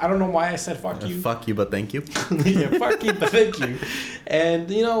 Yeah. I don't know why I said fuck you. Fuck you, but thank you. Yeah, fuck you, but thank you. And,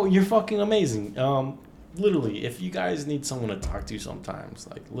 you're fucking amazing. Literally, if you guys need someone to talk to sometimes,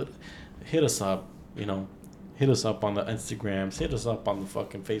 hit us up, hit us up on the Instagrams, hit us up on the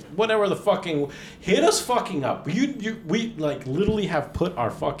fucking Facebook, whatever the fucking, hit us fucking up. We literally have put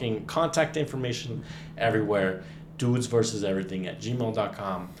our fucking contact information everywhere.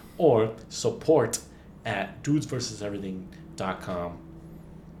 dudesversuseverything@gmail.com or support@dudesversuseverything.com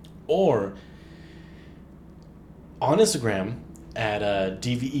or on Instagram at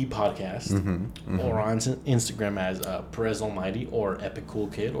DVE Podcast, or on Instagram as Perez Almighty or Epic Cool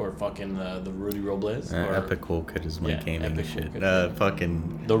Kid or fucking the Rudy Robles. Epic Cool Kid is my gaming shit.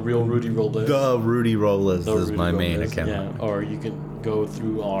 Fucking the real Rudy Robles. The Rudy Robles is my main account. Yeah, or you can go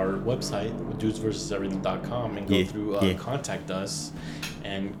through our website, dudesversuseverything.com, and go through contact us,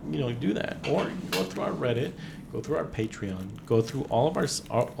 and do that. Or you can go through our Reddit, go through our Patreon, go through all of our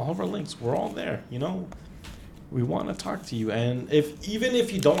links. We're all there. We want to talk to you, and even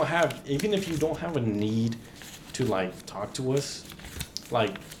if you don't have a need to talk to us,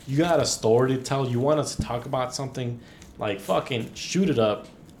 you got a story to tell, you want us to talk about something, fucking shoot it up,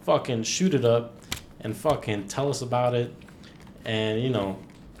 and fucking tell us about it, and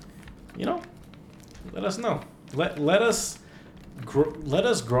let us know. Let us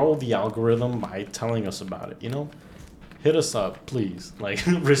grow the algorithm by telling us about it. Hit us up, please.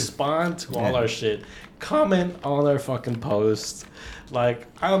 Respond to all our shit. Comment on our fucking posts.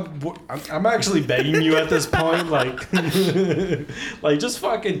 I'm actually begging you at this point. Just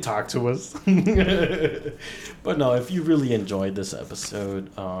fucking talk to us. But no, if you really enjoyed this episode,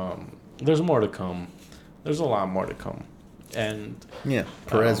 there's more to come. There's a lot more to come. and Yeah,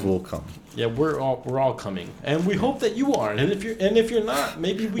 Perez will come. Yeah, we're all coming, and we hope that you are. And if you're not,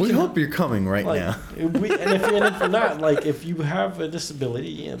 maybe we can hope you're coming right like, now. and if you're not, like if you have a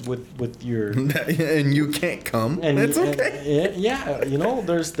disability with your and you can't come, and it's okay. Yeah, you know,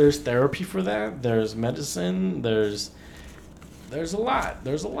 there's therapy for that. There's medicine. There's a lot.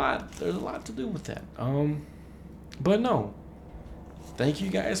 There's a lot to do with that. But no. Thank you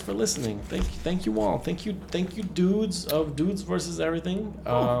guys for listening. Thank you all. Thank you dudes of Dudes versus Everything.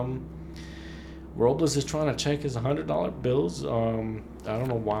 Robles is trying to check his $100 bills. I don't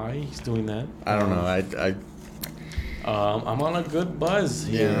know why he's doing that. I don't know. I'm on a good buzz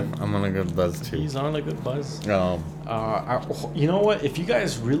here. Yeah, I'm on a good buzz too. He's on a good buzz. You know what? If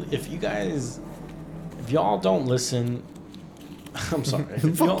y'all don't listen, I'm sorry.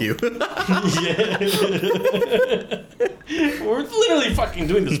 Fuck you. Yeah. We're literally fucking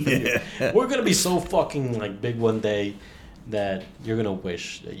doing this video. Yeah. We're gonna be so fucking like big one day that you're gonna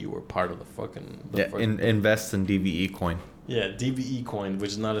wish that you were part of the fucking. Invest in DVE coin. Yeah, DVE coin,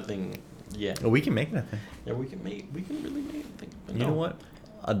 which is not a thing yet. Oh, we can make that thing. Yeah, we can really make a thing. But you know what?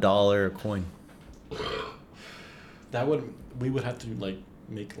 $1 a coin. We would have to like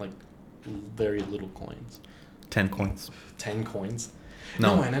make like very little coins. 10 coins. 10 coins?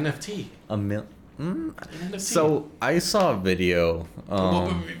 No, an NFT. So I saw a video.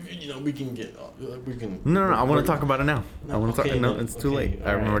 We can get. No. I want to talk about it now. I want to talk. No, it's too late.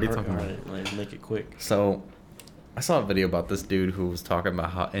 I'm already talking about it. Right, make it quick. So, I saw a video about this dude who was talking about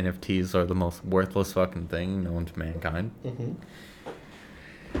how NFTs are the most worthless fucking thing known to mankind. Mm-hmm.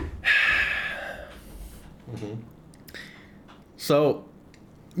 Mm-hmm. So,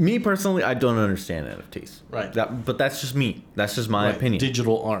 me personally, I don't understand NFTs. Right. But that's just me. That's just my opinion.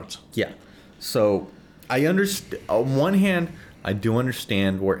 Digital art. Yeah. So I understand. On one hand, I do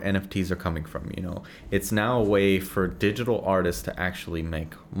understand where NFTs are coming from. You know, it's now a way for digital artists to actually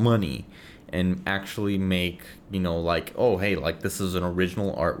make money and actually make, you know, like, oh, hey, like this is an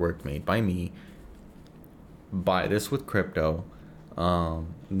original artwork made by me. Buy this with crypto.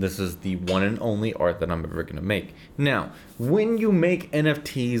 This is the one and only art that I'm ever gonna make. Now, when you make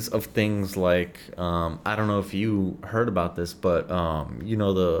NFTs of things like, I don't know if you heard about this, but you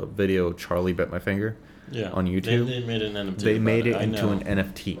know the video Charlie Bit My Finger? Yeah. On YouTube? They made an NFT. They made it into an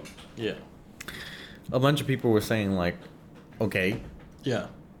NFT. Yeah. A bunch of people were saying like, okay. Yeah.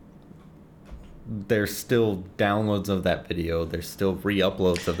 There's still downloads of that video. There's still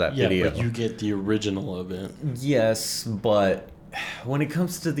re-uploads of that video. Yeah, but you get the original of it. Yes, but when it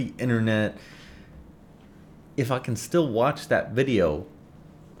comes to the internet, if I can still watch that video,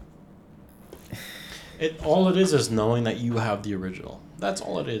 all it is knowing that you have the original. That's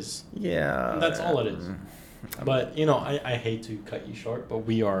all it is. Yeah. That's all it is. But, you know, I hate to cut you short, but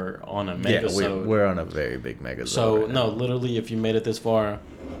we are on a mega. Yeah, we're on a very big mega. So, no, literally, if you made it this far,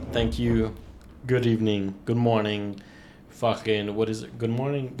 thank you. Good evening. Good morning. Fucking, what is it? Good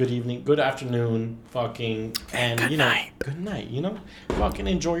morning, good evening, good afternoon, fucking, and good night. Good night, you know? Fucking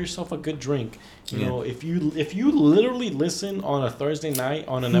enjoy yourself a good drink. You know, if you literally listen on a Thursday night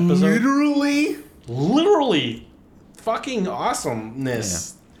on an episode. Literally fucking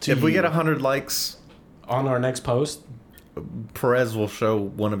awesomeness. Yeah. If we get 100 likes on our next post, Perez will show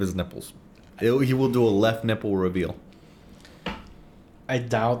one of his nipples. He will do a left nipple reveal. I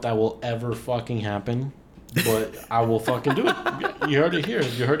doubt that will ever fucking happen. But I will fucking do it. You heard it here.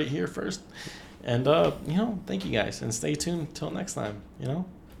 You heard it here first. And, you know, thank you guys. And stay tuned till next time, you know?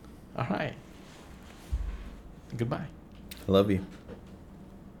 All right. Goodbye. I love you.